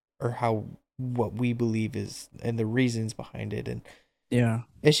 or how what we believe is, and the reasons behind it. And Yeah.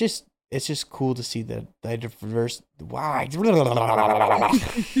 It's just cool to see the diverse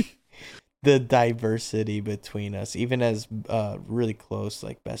the diversity between us, even as really close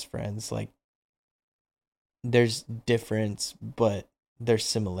like best friends. Like there's difference, but there's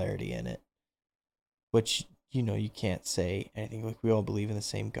similarity in it, which you can't say anything. Like we all believe in the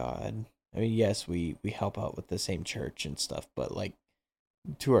same God. I mean, yes, we help out with the same church and stuff, but like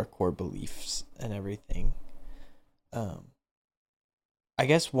to our core beliefs and everything. I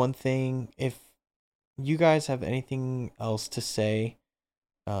guess one thing, if you guys have anything else to say,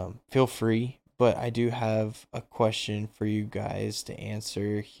 feel free. But I do have a question for you guys to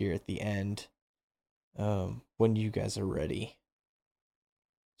answer here at the end, when you guys are ready.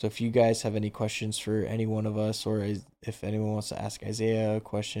 So if you guys have any questions for any one of us, or if anyone wants to ask Isaiah a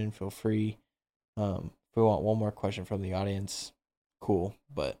question, feel free. If we want one more question from the audience, cool.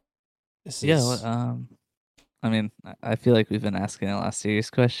 But this Yeah. is I mean, I feel like we've been asking a lot of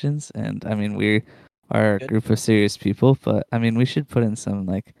serious questions, and I mean, we are a Good. group of serious people, but I mean, we should put in some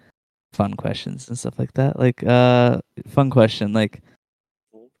like fun questions and stuff like that. Like, fun question, like,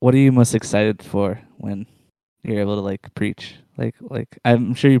 what are you most excited for when you're able to like preach? Like,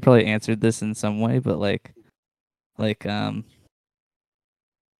 I'm sure you probably answered this in some way, but like,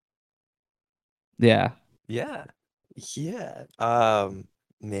 yeah, Yeah. Yeah.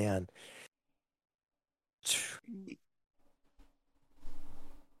 Man.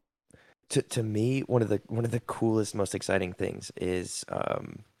 To me, one of the coolest, most exciting things is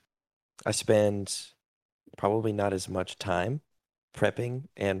I spend probably not as much time prepping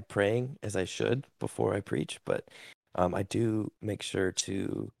and praying as I should before I preach, but I do make sure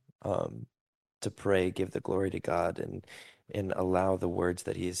to pray, give the glory to God, and allow the words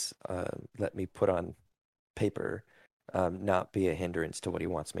that He's let me put on paper not be a hindrance to what He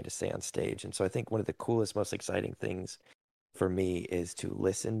wants me to say on stage. And so I think one of the coolest, most exciting things for me is to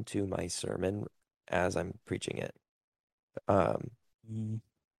listen to my sermon as I'm preaching it, um,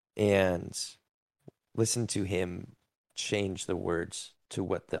 and listen to Him change the words to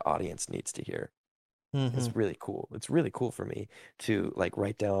what the audience needs to hear. It's really cool. It's really cool for me to like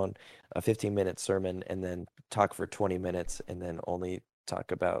write down a 15-minute sermon and then talk for 20 minutes and then only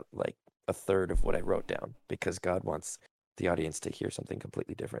talk about like a third of what I wrote down, because God wants the audience to hear something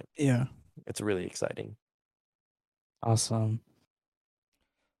completely different. Yeah. It's really exciting. awesome.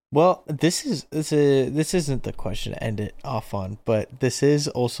 Well, this isn't the question to end it off on, but this is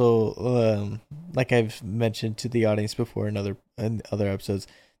also like I've mentioned to the audience before in other episodes.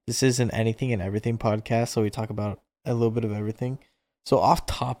 This is an anything and everything podcast, so we talk about a little bit of everything. So off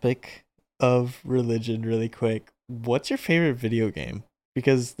topic of religion, really quick. What's your favorite video game?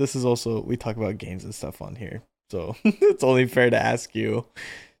 Because this is also, we talk about games and stuff on here, so it's only fair to ask you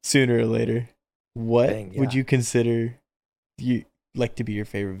sooner or later. What Dang, would yeah. you consider you like to be your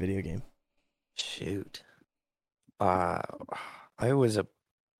favorite video game? Shoot. I was a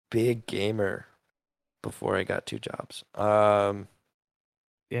big gamer before I got two jobs.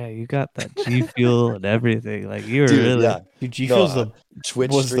 Yeah, you got that G Fuel and everything. Like, you were Dude, really. yeah. Dude, G No, Fuel's the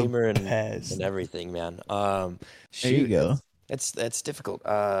Twitch was the streamer and best. everything, man. There you Shoot, go. it's difficult.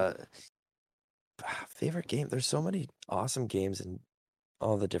 Favorite game. There's so many awesome games in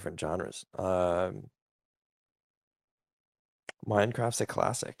all the different genres. Minecraft's a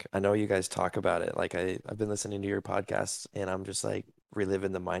classic. I know you guys talk about it. Like I've been listening to your podcasts and I'm just like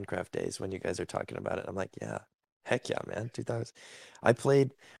reliving the Minecraft days when you guys are talking about it. I'm like, yeah, heck yeah, man. 2000. I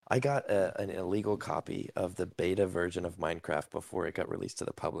got an illegal copy of the beta version of Minecraft before it got released to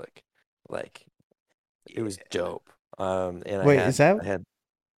the public. Like it was dope. And Wait, I had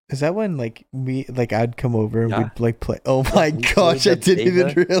is that when like I'd come over and Yeah. we'd like play? Oh Yeah, my we played gosh, I the didn't even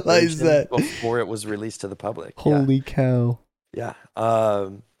beta realize version that. before it was released to the public. Holy cow. Yeah.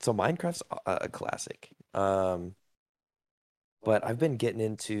 So Minecraft's a classic. But I've been getting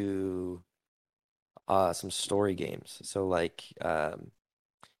into some story games. So like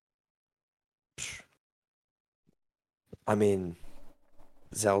I mean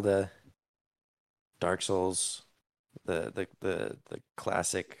Zelda, Dark Souls, the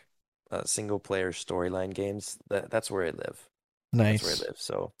classic single player storyline games. That's where I live. That's where I Nice. live.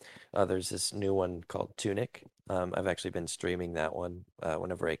 So there's this new one called Tunic. I've actually been streaming that one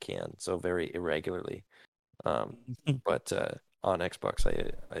whenever I can, so very irregularly. But on Xbox,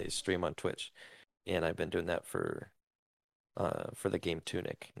 I stream on Twitch, and I've been doing that for the game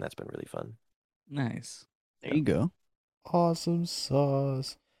Tunic, and that's been really fun. Nice. There you go. Awesome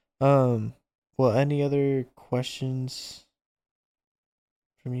sauce. Well, any other questions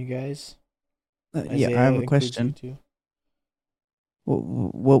from you guys? Yeah, I Isaiah have a includes you question. too.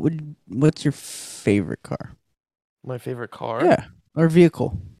 What's your favorite car? My favorite car? Yeah. or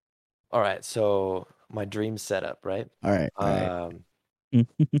vehicle. All right, so my dream setup, right? All right. All right.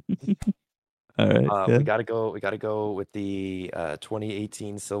 Yeah. We gotta go. We gotta go with the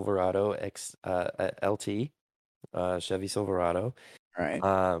 2018 Silverado LT, Chevy Silverado. All right.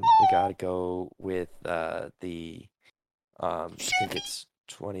 We gotta go with the I think it's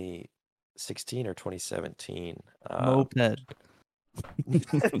 2016 or 2017. Moped.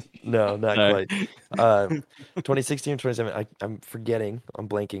 No, not Sorry. quite. 2016 or 2017. I'm forgetting. I'm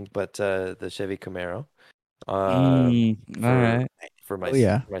blanking. But the Chevy Camaro. All right. For my Oh,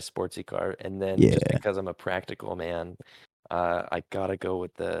 yeah. my sportsy car, and then Yeah. just because I'm a practical man, I gotta go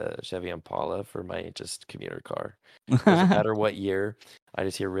with the Chevy Impala for my just commuter car. Doesn't matter what year, I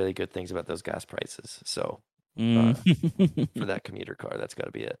just hear really good things about those gas prices. So for that commuter car, that's got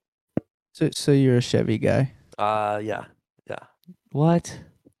to be it. So you're a Chevy guy. Yeah. What?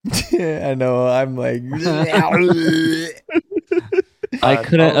 I know. I'm like, I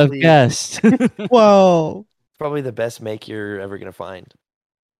couldn't have probably- guessed. Whoa. Probably the best make you're ever gonna find.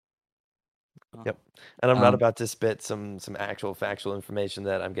 Yep. And I'm not about to spit some actual factual information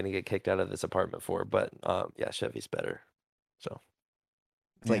that I'm gonna get kicked out of this apartment for, but yeah, Chevy's better. So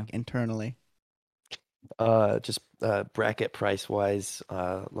It's like internally. just bracket price wise,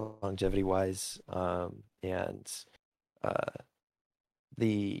 longevity wise, and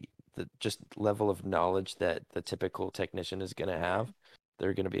the just level of knowledge that the typical technician is gonna have.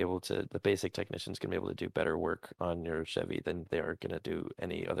 They're gonna be able to, the basic technician's gonna be able to do better work on your Chevy than they are gonna do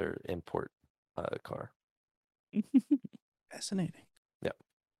any other import car. Fascinating.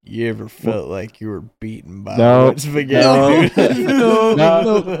 you ever felt like you were beaten by No. wet spaghetti?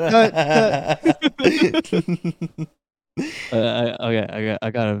 No. dude? Okay,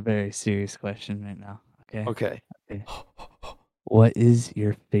 I got a very serious question right now. Okay. Okay. What is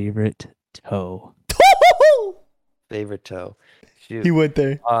your favorite toe? Favorite toe. Shoot. He went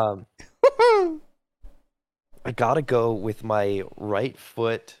there. I gotta go with my right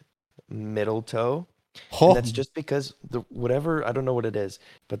foot middle toe. Oh, And that's just because whatever, I don't know what it is,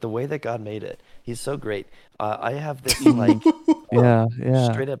 but the way that God made it, he's so great. I have this like Yeah.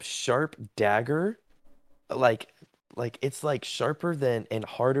 straight up sharp dagger, like it's like sharper than and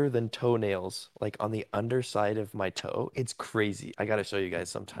harder than toenails, like on the underside of my toe. It's crazy. I gotta show you guys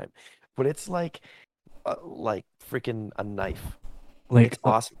sometime, but it's like freaking a knife. Like It's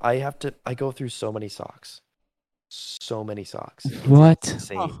awesome. I go through so many socks. It's what?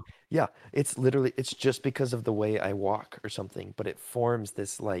 insane. Yeah, it's literally, it's just because of the way I walk or something, but it forms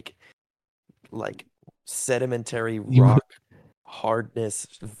this like sedimentary You- rock hardness,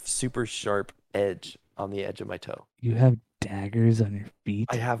 super sharp edge on the edge of my toe. You have daggers on your feet?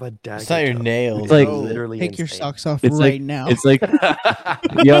 I have a dagger. it's not your toe. nails. It's like- bro. literally Take your insane. socks off It's right like- now. It's like,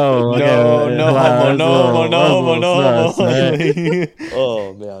 yo, okay, no homo, no homo. right?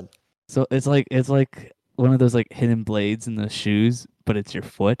 Oh man. So it's like one of those like hidden blades in the shoes, but it's your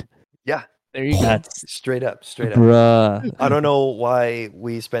foot. Yeah, there you go. That's straight up. bruh. I don't know why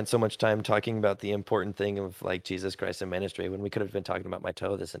we spent so much time talking about the important thing of like Jesus Christ and ministry when we could have been talking about my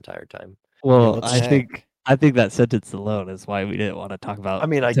toe this entire time. Well, let's I check. think that sentence alone is why we didn't want to talk about. I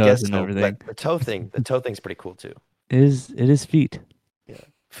mean, I toes guess and so, everything. but the toe thing's pretty cool too. It is feet.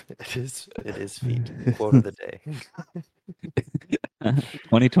 It is feet. Quote of the day.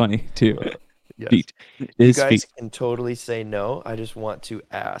 2022 Yes. feet. It You is guys feet. can totally say no. I just want to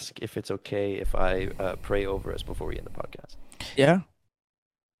ask if it's okay if I pray over us before we end the podcast. Yeah.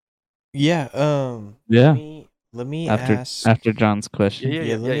 Yeah. Yeah. Let me After ask. after John's question.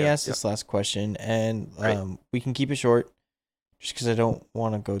 Yeah, let me ask yeah. this last question, and Great. we can keep it short, just because I don't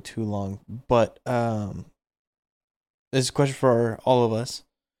want to go too long. But this is a question for all of us.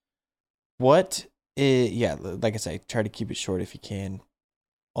 What is, yeah, like I said, try to keep it short if you can.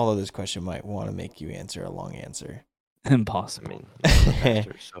 Although this question might want to make you answer a long answer. I Impossible. mean, I'm a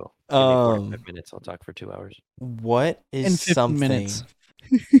pastor, so give me 45 minutes. I'll talk for 2 hours. What In is 15 something? minutes.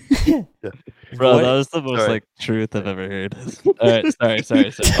 Bro, What- that was the most Sorry. like truth I've ever heard. All right, sorry.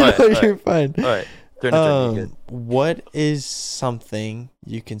 Alright, alright. You're fine. All right, turn it good. What is something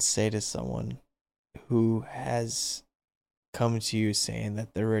you can say to someone who has come to you saying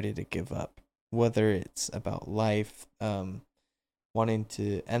that they're ready to give up? Whether it's about life, wanting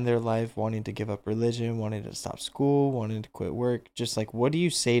to end their life, wanting to give up religion, wanting to stop school, wanting to quit work. Just like, what do you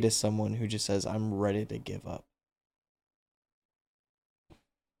say to someone who just says, I'm ready to give up?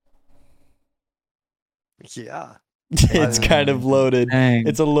 Yeah. It's kind of loaded. Dang.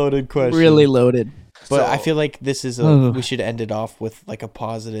 It's a loaded question. Really loaded. But I So- feel like this is Ugh. we should end it off with like a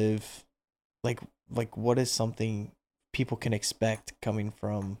positive, like what is something people can expect coming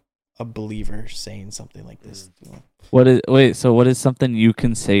from a believer saying something like this. You know? What is something you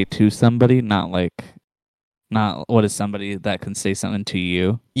can say to somebody, not what is somebody that can say something to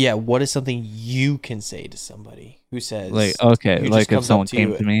you? Yeah, what is something you can say to somebody who says Like, okay, who just like if comes up someone to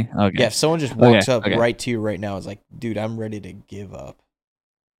came you? to me. Okay. Yeah, if someone just walks up okay. right to you right now, is like, dude, I'm ready to give up.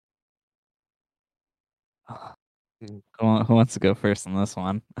 Who wants to go first on this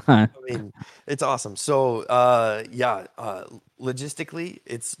one? I mean, it's awesome. So, logistically,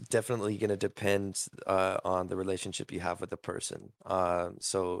 it's definitely going to depend on the relationship you have with the person.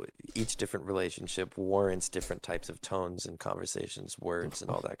 So each different relationship warrants different types of tones and conversations, words, and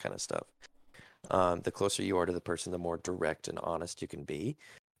all that kind of stuff. The closer you are to the person, the more direct and honest you can be,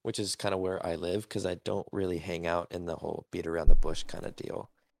 which is kind of where I live because I don't really hang out in the whole beat around the bush kind of deal.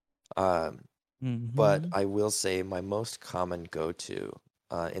 But I will say my most common go-to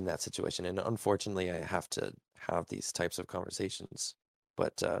in that situation, and unfortunately I have to have these types of conversations,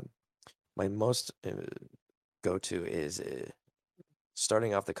 but my most go-to is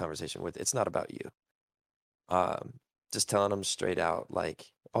starting off the conversation with, it's not about you. Just telling them straight out,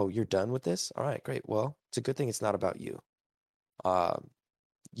 like, oh, you're done with this? All right, great. Well, it's a good thing it's not about you.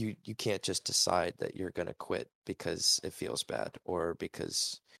 You can't just decide that you're going to quit because it feels bad or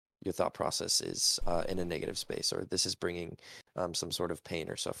because your thought process is in a negative space, or this is bringing some sort of pain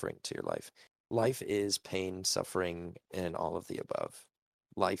or suffering to your life. Life is pain, suffering, and all of the above.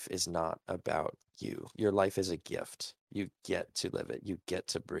 Life is not about you. Your life is a gift. You get to live it. You get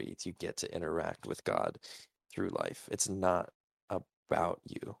to breathe. You get to interact with God through life. It's not about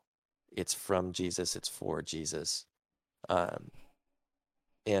you. It's from Jesus. It's for Jesus. And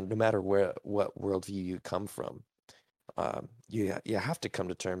no matter what worldview you come from, you have to come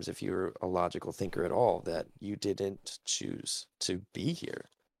to terms, if you're a logical thinker at all, that you didn't choose to be here,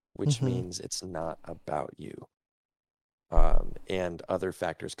 which means it's not about you. And other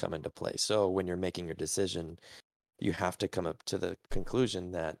factors come into play. So when you're making your decision, you have to come up to the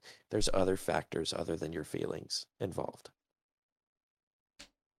conclusion that there's other factors other than your feelings involved.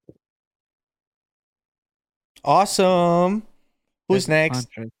 Awesome. Who's Good next? punch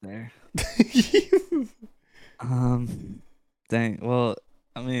right there. Dang. Well,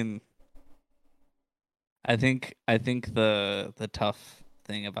 I mean, I think the tough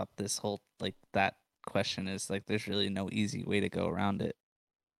thing about this whole that question is there's really no easy way to go around it.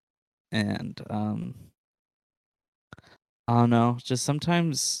 And I don't know, just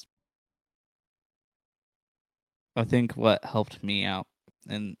sometimes I think what helped me out,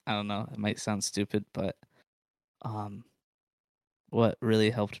 and I don't know, it might sound stupid, but what really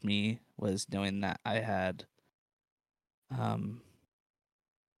helped me was knowing that I had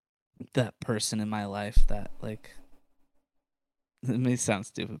that person in my life that it may sound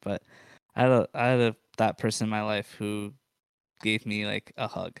stupid, but I had that person in my life who gave me a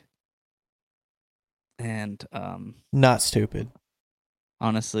hug. And Not stupid.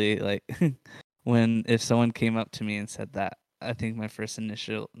 honestly, if someone came up to me and said that, I think my first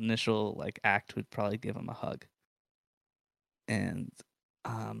initial act would probably give them a hug and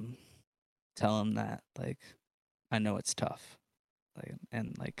tell them that I know it's tough,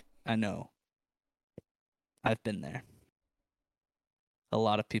 and I know I've been there. A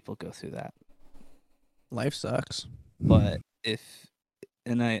lot of people go through that. Life sucks. But I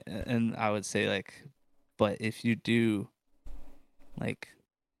would say but if you do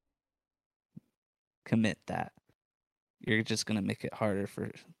commit that, you're just gonna make it harder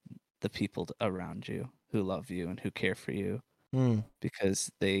for the people around you who love you and who care for you, because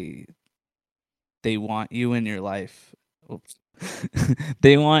they want you in your life. Oops.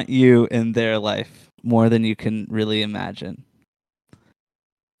 They want you in their life more than you can really imagine.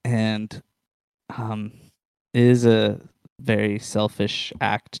 And it is a very selfish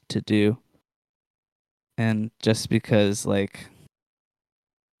act to do. And just because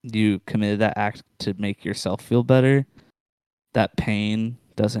you committed that act to make yourself feel better, that pain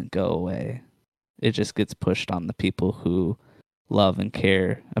doesn't go away. It just gets pushed on the people who love and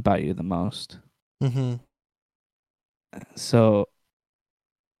care about you the most. So,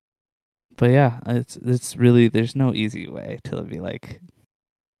 but yeah, it's really, there's no easy way to be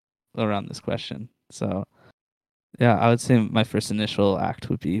around this question. So yeah, I would say my first initial act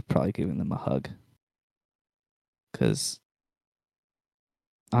would be probably giving them a hug, because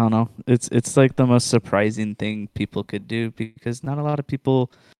I don't know, it's the most surprising thing people could do, because not a lot of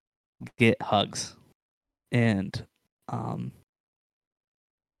people get hugs. And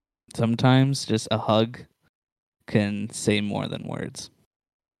sometimes just a hug can say more than words.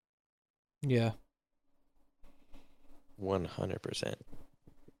 Yeah. 100%.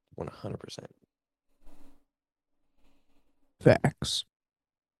 100%. Facts.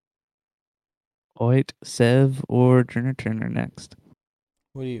 Hoyt, Sev, or Turner next?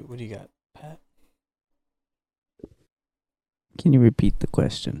 What do you got, Pat? Can you repeat the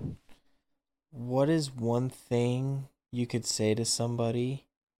question? What is one thing you could say to somebody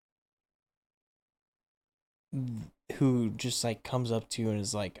who just like comes up to you and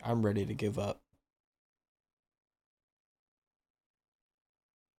is like, I'm ready to give up?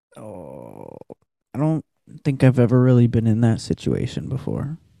 Oh, I don't think I've ever really been in that situation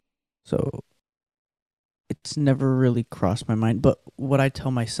before. So it's never really crossed my mind. But what I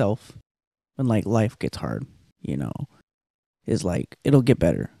tell myself when like life gets hard, is like, it'll get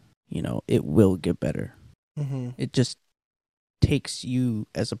better. It will get better. Mm-hmm. It just takes you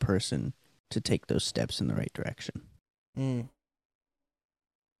as a person to take those steps in the right direction.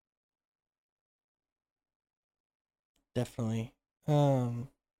 Definitely. No,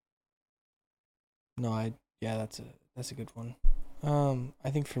 that's a good one. I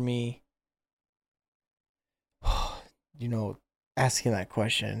think for me, asking that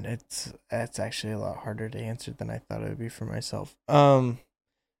question, it's actually a lot harder to answer than I thought it would be for myself.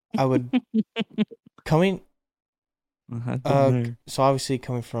 I would coming so obviously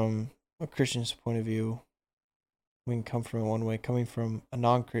coming from a Christian's point of view, we can come from it one way. Coming from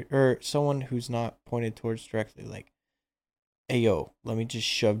a or someone who's not pointed towards directly, like, hey yo, let me just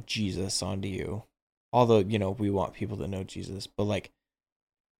shove Jesus onto you. Although, we want people to know Jesus, but like,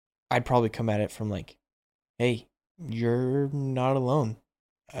 I'd probably come at it from like, hey, you're not alone.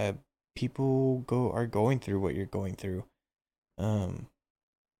 People are going through what you're going through.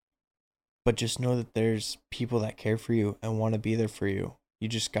 But just know that there's people that care for you and want to be there for you. You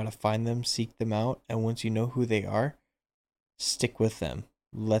just got to find them, seek them out, and once you know who they are, stick with them.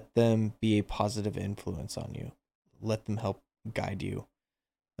 Let them be a positive influence on you. Let them help guide you.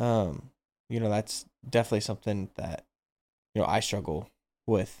 That's definitely something that I struggle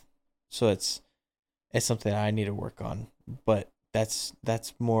with. So it's something I need to work on. But that's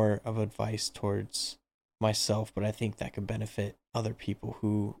more of advice towards myself, but I think that could benefit other people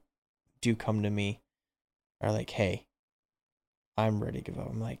who do come to me, are like, hey, I'm ready to give up.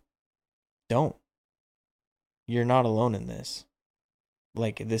 I'm like, don't. You're not alone in this.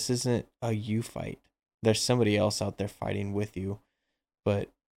 Like, this isn't a you fight. There's somebody else out there fighting with you. But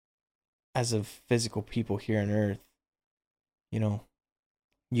as of physical people here on earth, you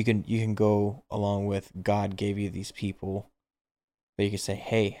can go along with God gave you these people. But you can say,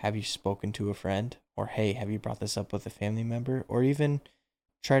 hey, have you spoken to a friend? Or hey, have you brought this up with a family member? Or even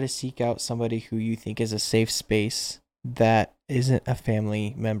try to seek out somebody who you think is a safe space that isn't a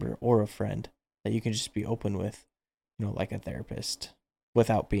family member or a friend that you can just be open with, like a therapist,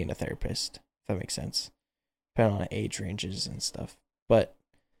 without being a therapist, if that makes sense, depending on age ranges and stuff. But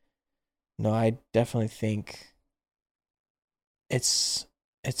no, I definitely think it's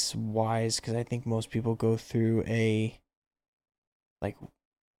wise, because I think most people go through a like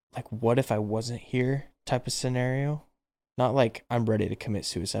what if I wasn't here type of scenario. Not like I'm ready to commit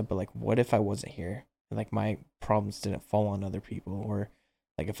suicide, but like, what if I wasn't here and like my problems didn't fall on other people, or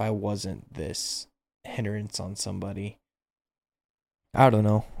like if I wasn't this hindrance on somebody. I don't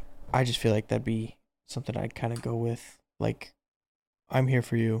know. I just feel like that'd be something I'd kind of go with. Like, I'm here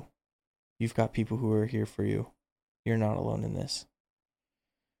for you. You've got people who are here for you. You're not alone in this.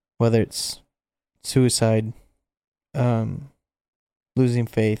 Whether it's suicide, losing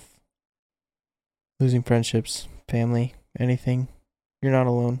faith, losing friendships, family, anything, you're not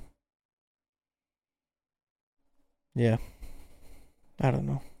alone. Yeah. I don't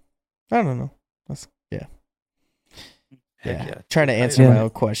know. That's yeah. Trying to answer my own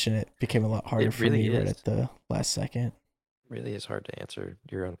question, it became a lot harder for me right at the last second. Really is hard to answer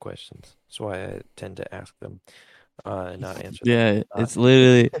your own questions. That's why I tend to ask them, not answer them. Yeah, it's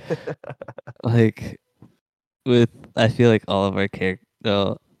literally like I feel like all of our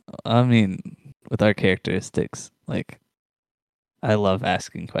with our characteristics, like, I love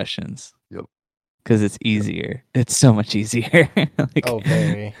asking questions. Yep. Because it's easier. It's so much easier.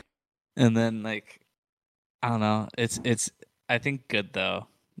 Very. And then, like, I don't know. It's I think good though,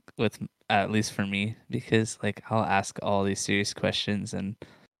 with at least for me, because like I'll ask all these serious questions and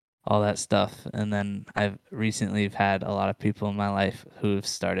all that stuff, and then I've recently had a lot of people in my life who've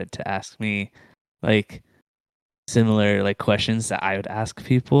started to ask me like similar like questions that I would ask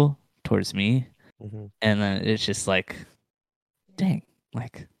people towards me, and then it's just like, dang,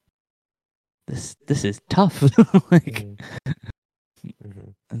 like this is tough, like,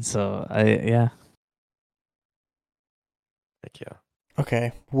 and so Heck yeah.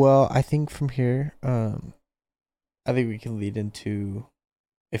 Okay. Well, I think from here, I think we can lead into,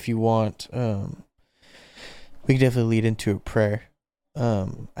 if you want, we can definitely lead into a prayer.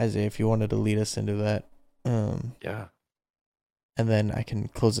 Isaiah, if you wanted to lead us into that, Yeah. and then I can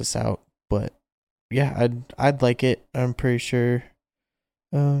close this out. But yeah, I'd like it. I'm pretty sure,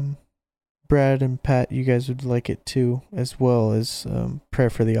 Brad and Pat, you guys would like it too, as well as prayer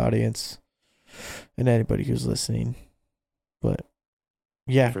for the audience and anybody who's listening. But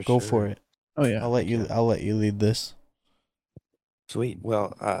yeah, For go for sure. it. Oh yeah. I'll let you lead this. Sweet.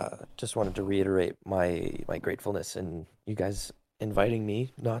 Well, just wanted to reiterate my gratefulness and you guys inviting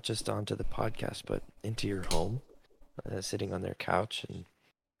me not just onto the podcast but into your home, sitting on their couch, and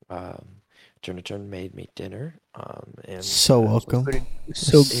Turn made me dinner. And So was welcome. pretty-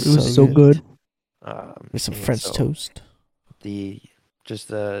 So It it was was so good. With some and French so toast. the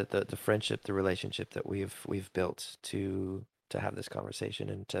friendship, the relationship that we've built to have this conversation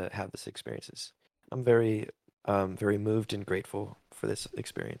and to have this experiences. I'm very moved and grateful for this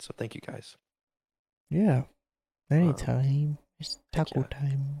experience. So thank you guys. Yeah. Anytime. It's heck taco yeah.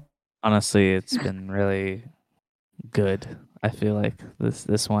 time. Honestly, it's been really good. I feel like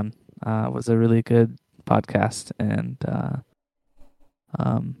this one was a really good podcast, and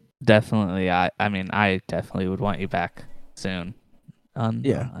definitely, I mean, I definitely would want you back soon on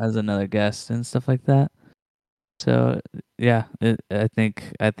as another guest and stuff like that. So yeah, I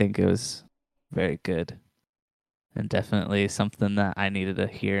think it was very good, and definitely something that I needed to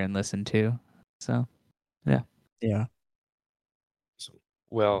hear and listen to. So yeah. Yeah. So,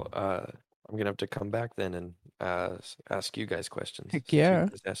 well, I'm gonna have to come back then and ask you guys questions. Heck Since you yeah.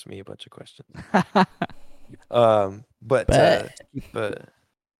 guys asked me a bunch of questions. But Bet.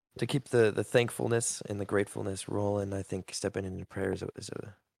 to keep the thankfulness and the gratefulness rolling, I think stepping into prayer is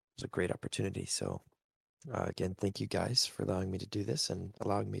a great opportunity. So again, thank you guys for allowing me to do this and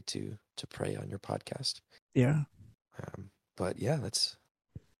allowing me to pray on your podcast. Yeah. But yeah, let's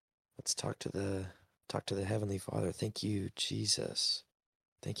talk to the Heavenly Father. Thank you, Jesus.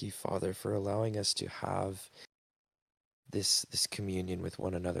 Thank you, Father, for allowing us to have this communion with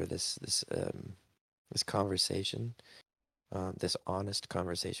one another, this conversation, this honest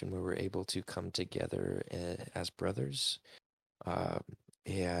conversation where we're able to come together as brothers,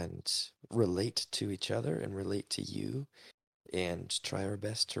 and relate to each other and relate to you, and try our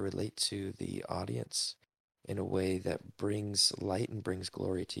best to relate to the audience in a way that brings light and brings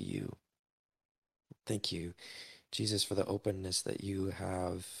glory to you. Thank you, Jesus, for the openness that you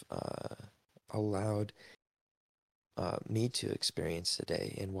have allowed me to experience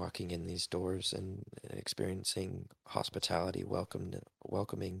today in walking in these doors and experiencing hospitality,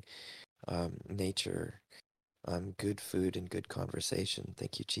 welcoming nature, good food and good conversation.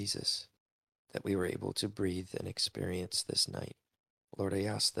 Thank you, Jesus, that we were able to breathe and experience this night. Lord, I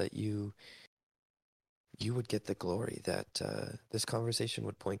ask that you would get the glory, that this conversation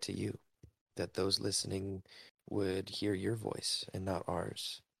would point to you, that those listening would hear your voice and not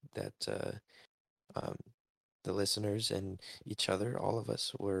ours, that the listeners and each other, all of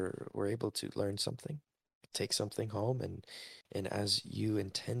us, were able to learn something, take something home, and as you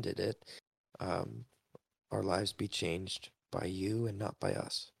intended it, our lives be changed by you and not by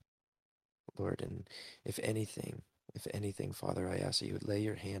us, Lord. And if anything, Father, I ask that you would lay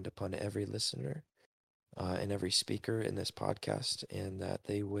your hand upon every listener and every speaker in this podcast, and that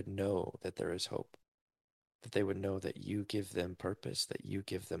they would know that there is hope, that they would know that you give them purpose, that you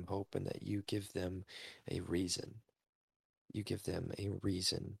give them hope, and that you give them a reason. You give them a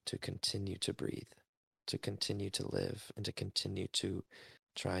reason to continue to breathe, to continue to live, and to continue to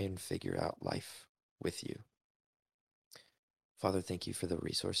try and figure out life with you. Father, thank you for the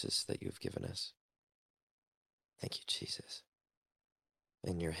resources that you've given us. Thank you, Jesus.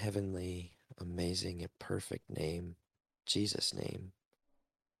 In your heavenly, amazing, and perfect name, Jesus' name,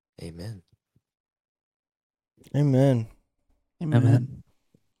 amen. Amen. Amen.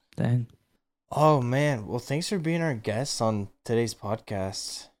 Dang. Oh man, well thanks for being our guest on today's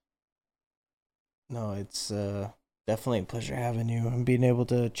podcast. No, it's definitely a pleasure having you and being able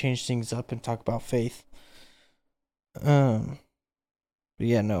to change things up and talk about faith. But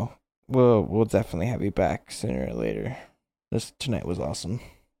yeah, no. We'll definitely have you back sooner or later. Tonight was awesome.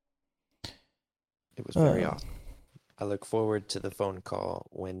 It was very awesome. I look forward to the phone call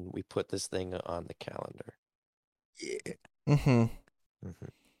when we put this thing on the calendar. Yeah.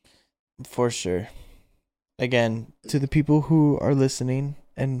 For sure. Again, to the people who are listening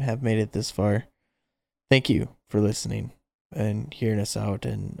and have made it this far, thank you for listening and hearing us out,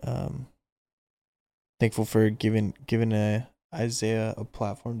 and thankful for giving Isaiah a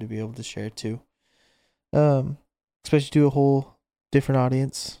platform to be able to share too. Especially to a whole different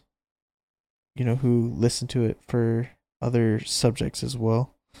audience, who listen to it for other subjects as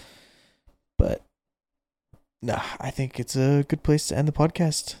well. But nah, I think it's a good place to end the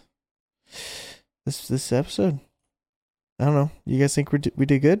podcast. This episode. I don't know. You guys think we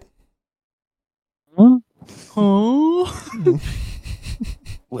did good? Huh?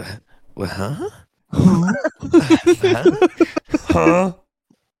 Well, huh? Huh?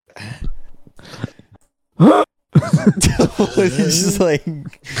 He's just like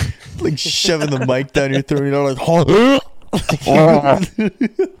shoving the mic down your throat. You know, like, huh?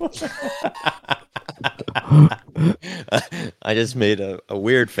 I just made a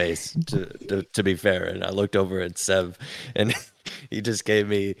weird face to be fair, and I looked over at Sev, and he just gave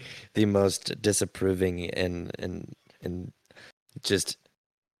me the most disapproving and just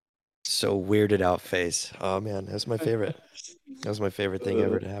so weirded out face. Oh man, that's my favorite. That was my favorite thing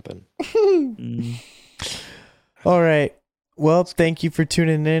ever to happen. All right. Well, thank you for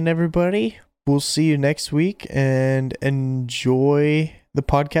tuning in, everybody. We'll see you next week, and enjoy the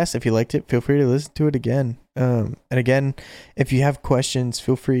podcast. If you liked it, feel free to listen to it again. And again, if you have questions,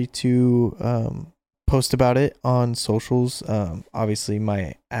 feel free to post about it on socials. Obviously,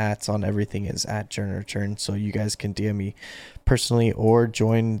 my @ on everything is @JourneyReturn, so you guys can DM me personally or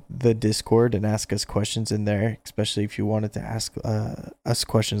join the Discord and ask us questions in there, especially if you wanted to ask us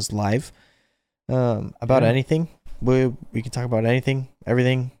questions live about anything. We can talk about anything,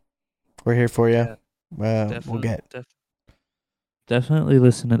 everything. We're here for you. We'll get Definitely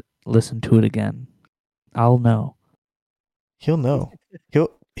listen to it again. I'll know. He'll know.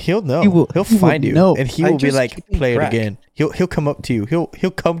 He'll know. He will find you, know. and he I will be just like, keep play track. it again. He'll come up to you.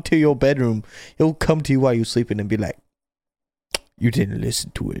 He'll come to your bedroom. He'll come to you while you're sleeping and be like, you didn't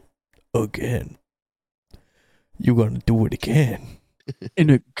listen to it again. You're gonna do it again, And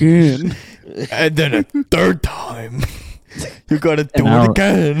again. and then a third time. You're gonna do And it I'll-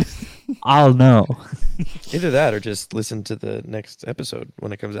 again. I'll know. Either that or just listen to the next episode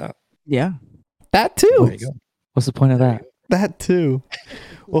when it comes out. Yeah. That There too. you go. What's the point of that? That too.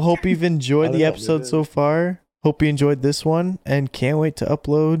 Well, hope you've enjoyed I the don't know, episode maybe- so far. Hope you enjoyed this one, and can't wait to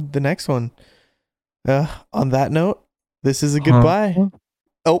upload the next one. On that note, this is a goodbye. Huh?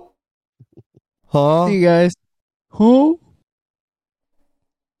 Oh. Huh? See you guys. Huh?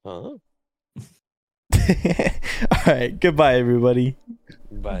 Huh? All right. Goodbye, everybody.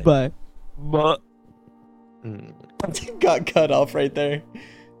 Bye. Bye. But Mm. Got cut off right there.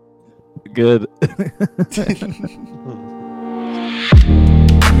 good. Hmm.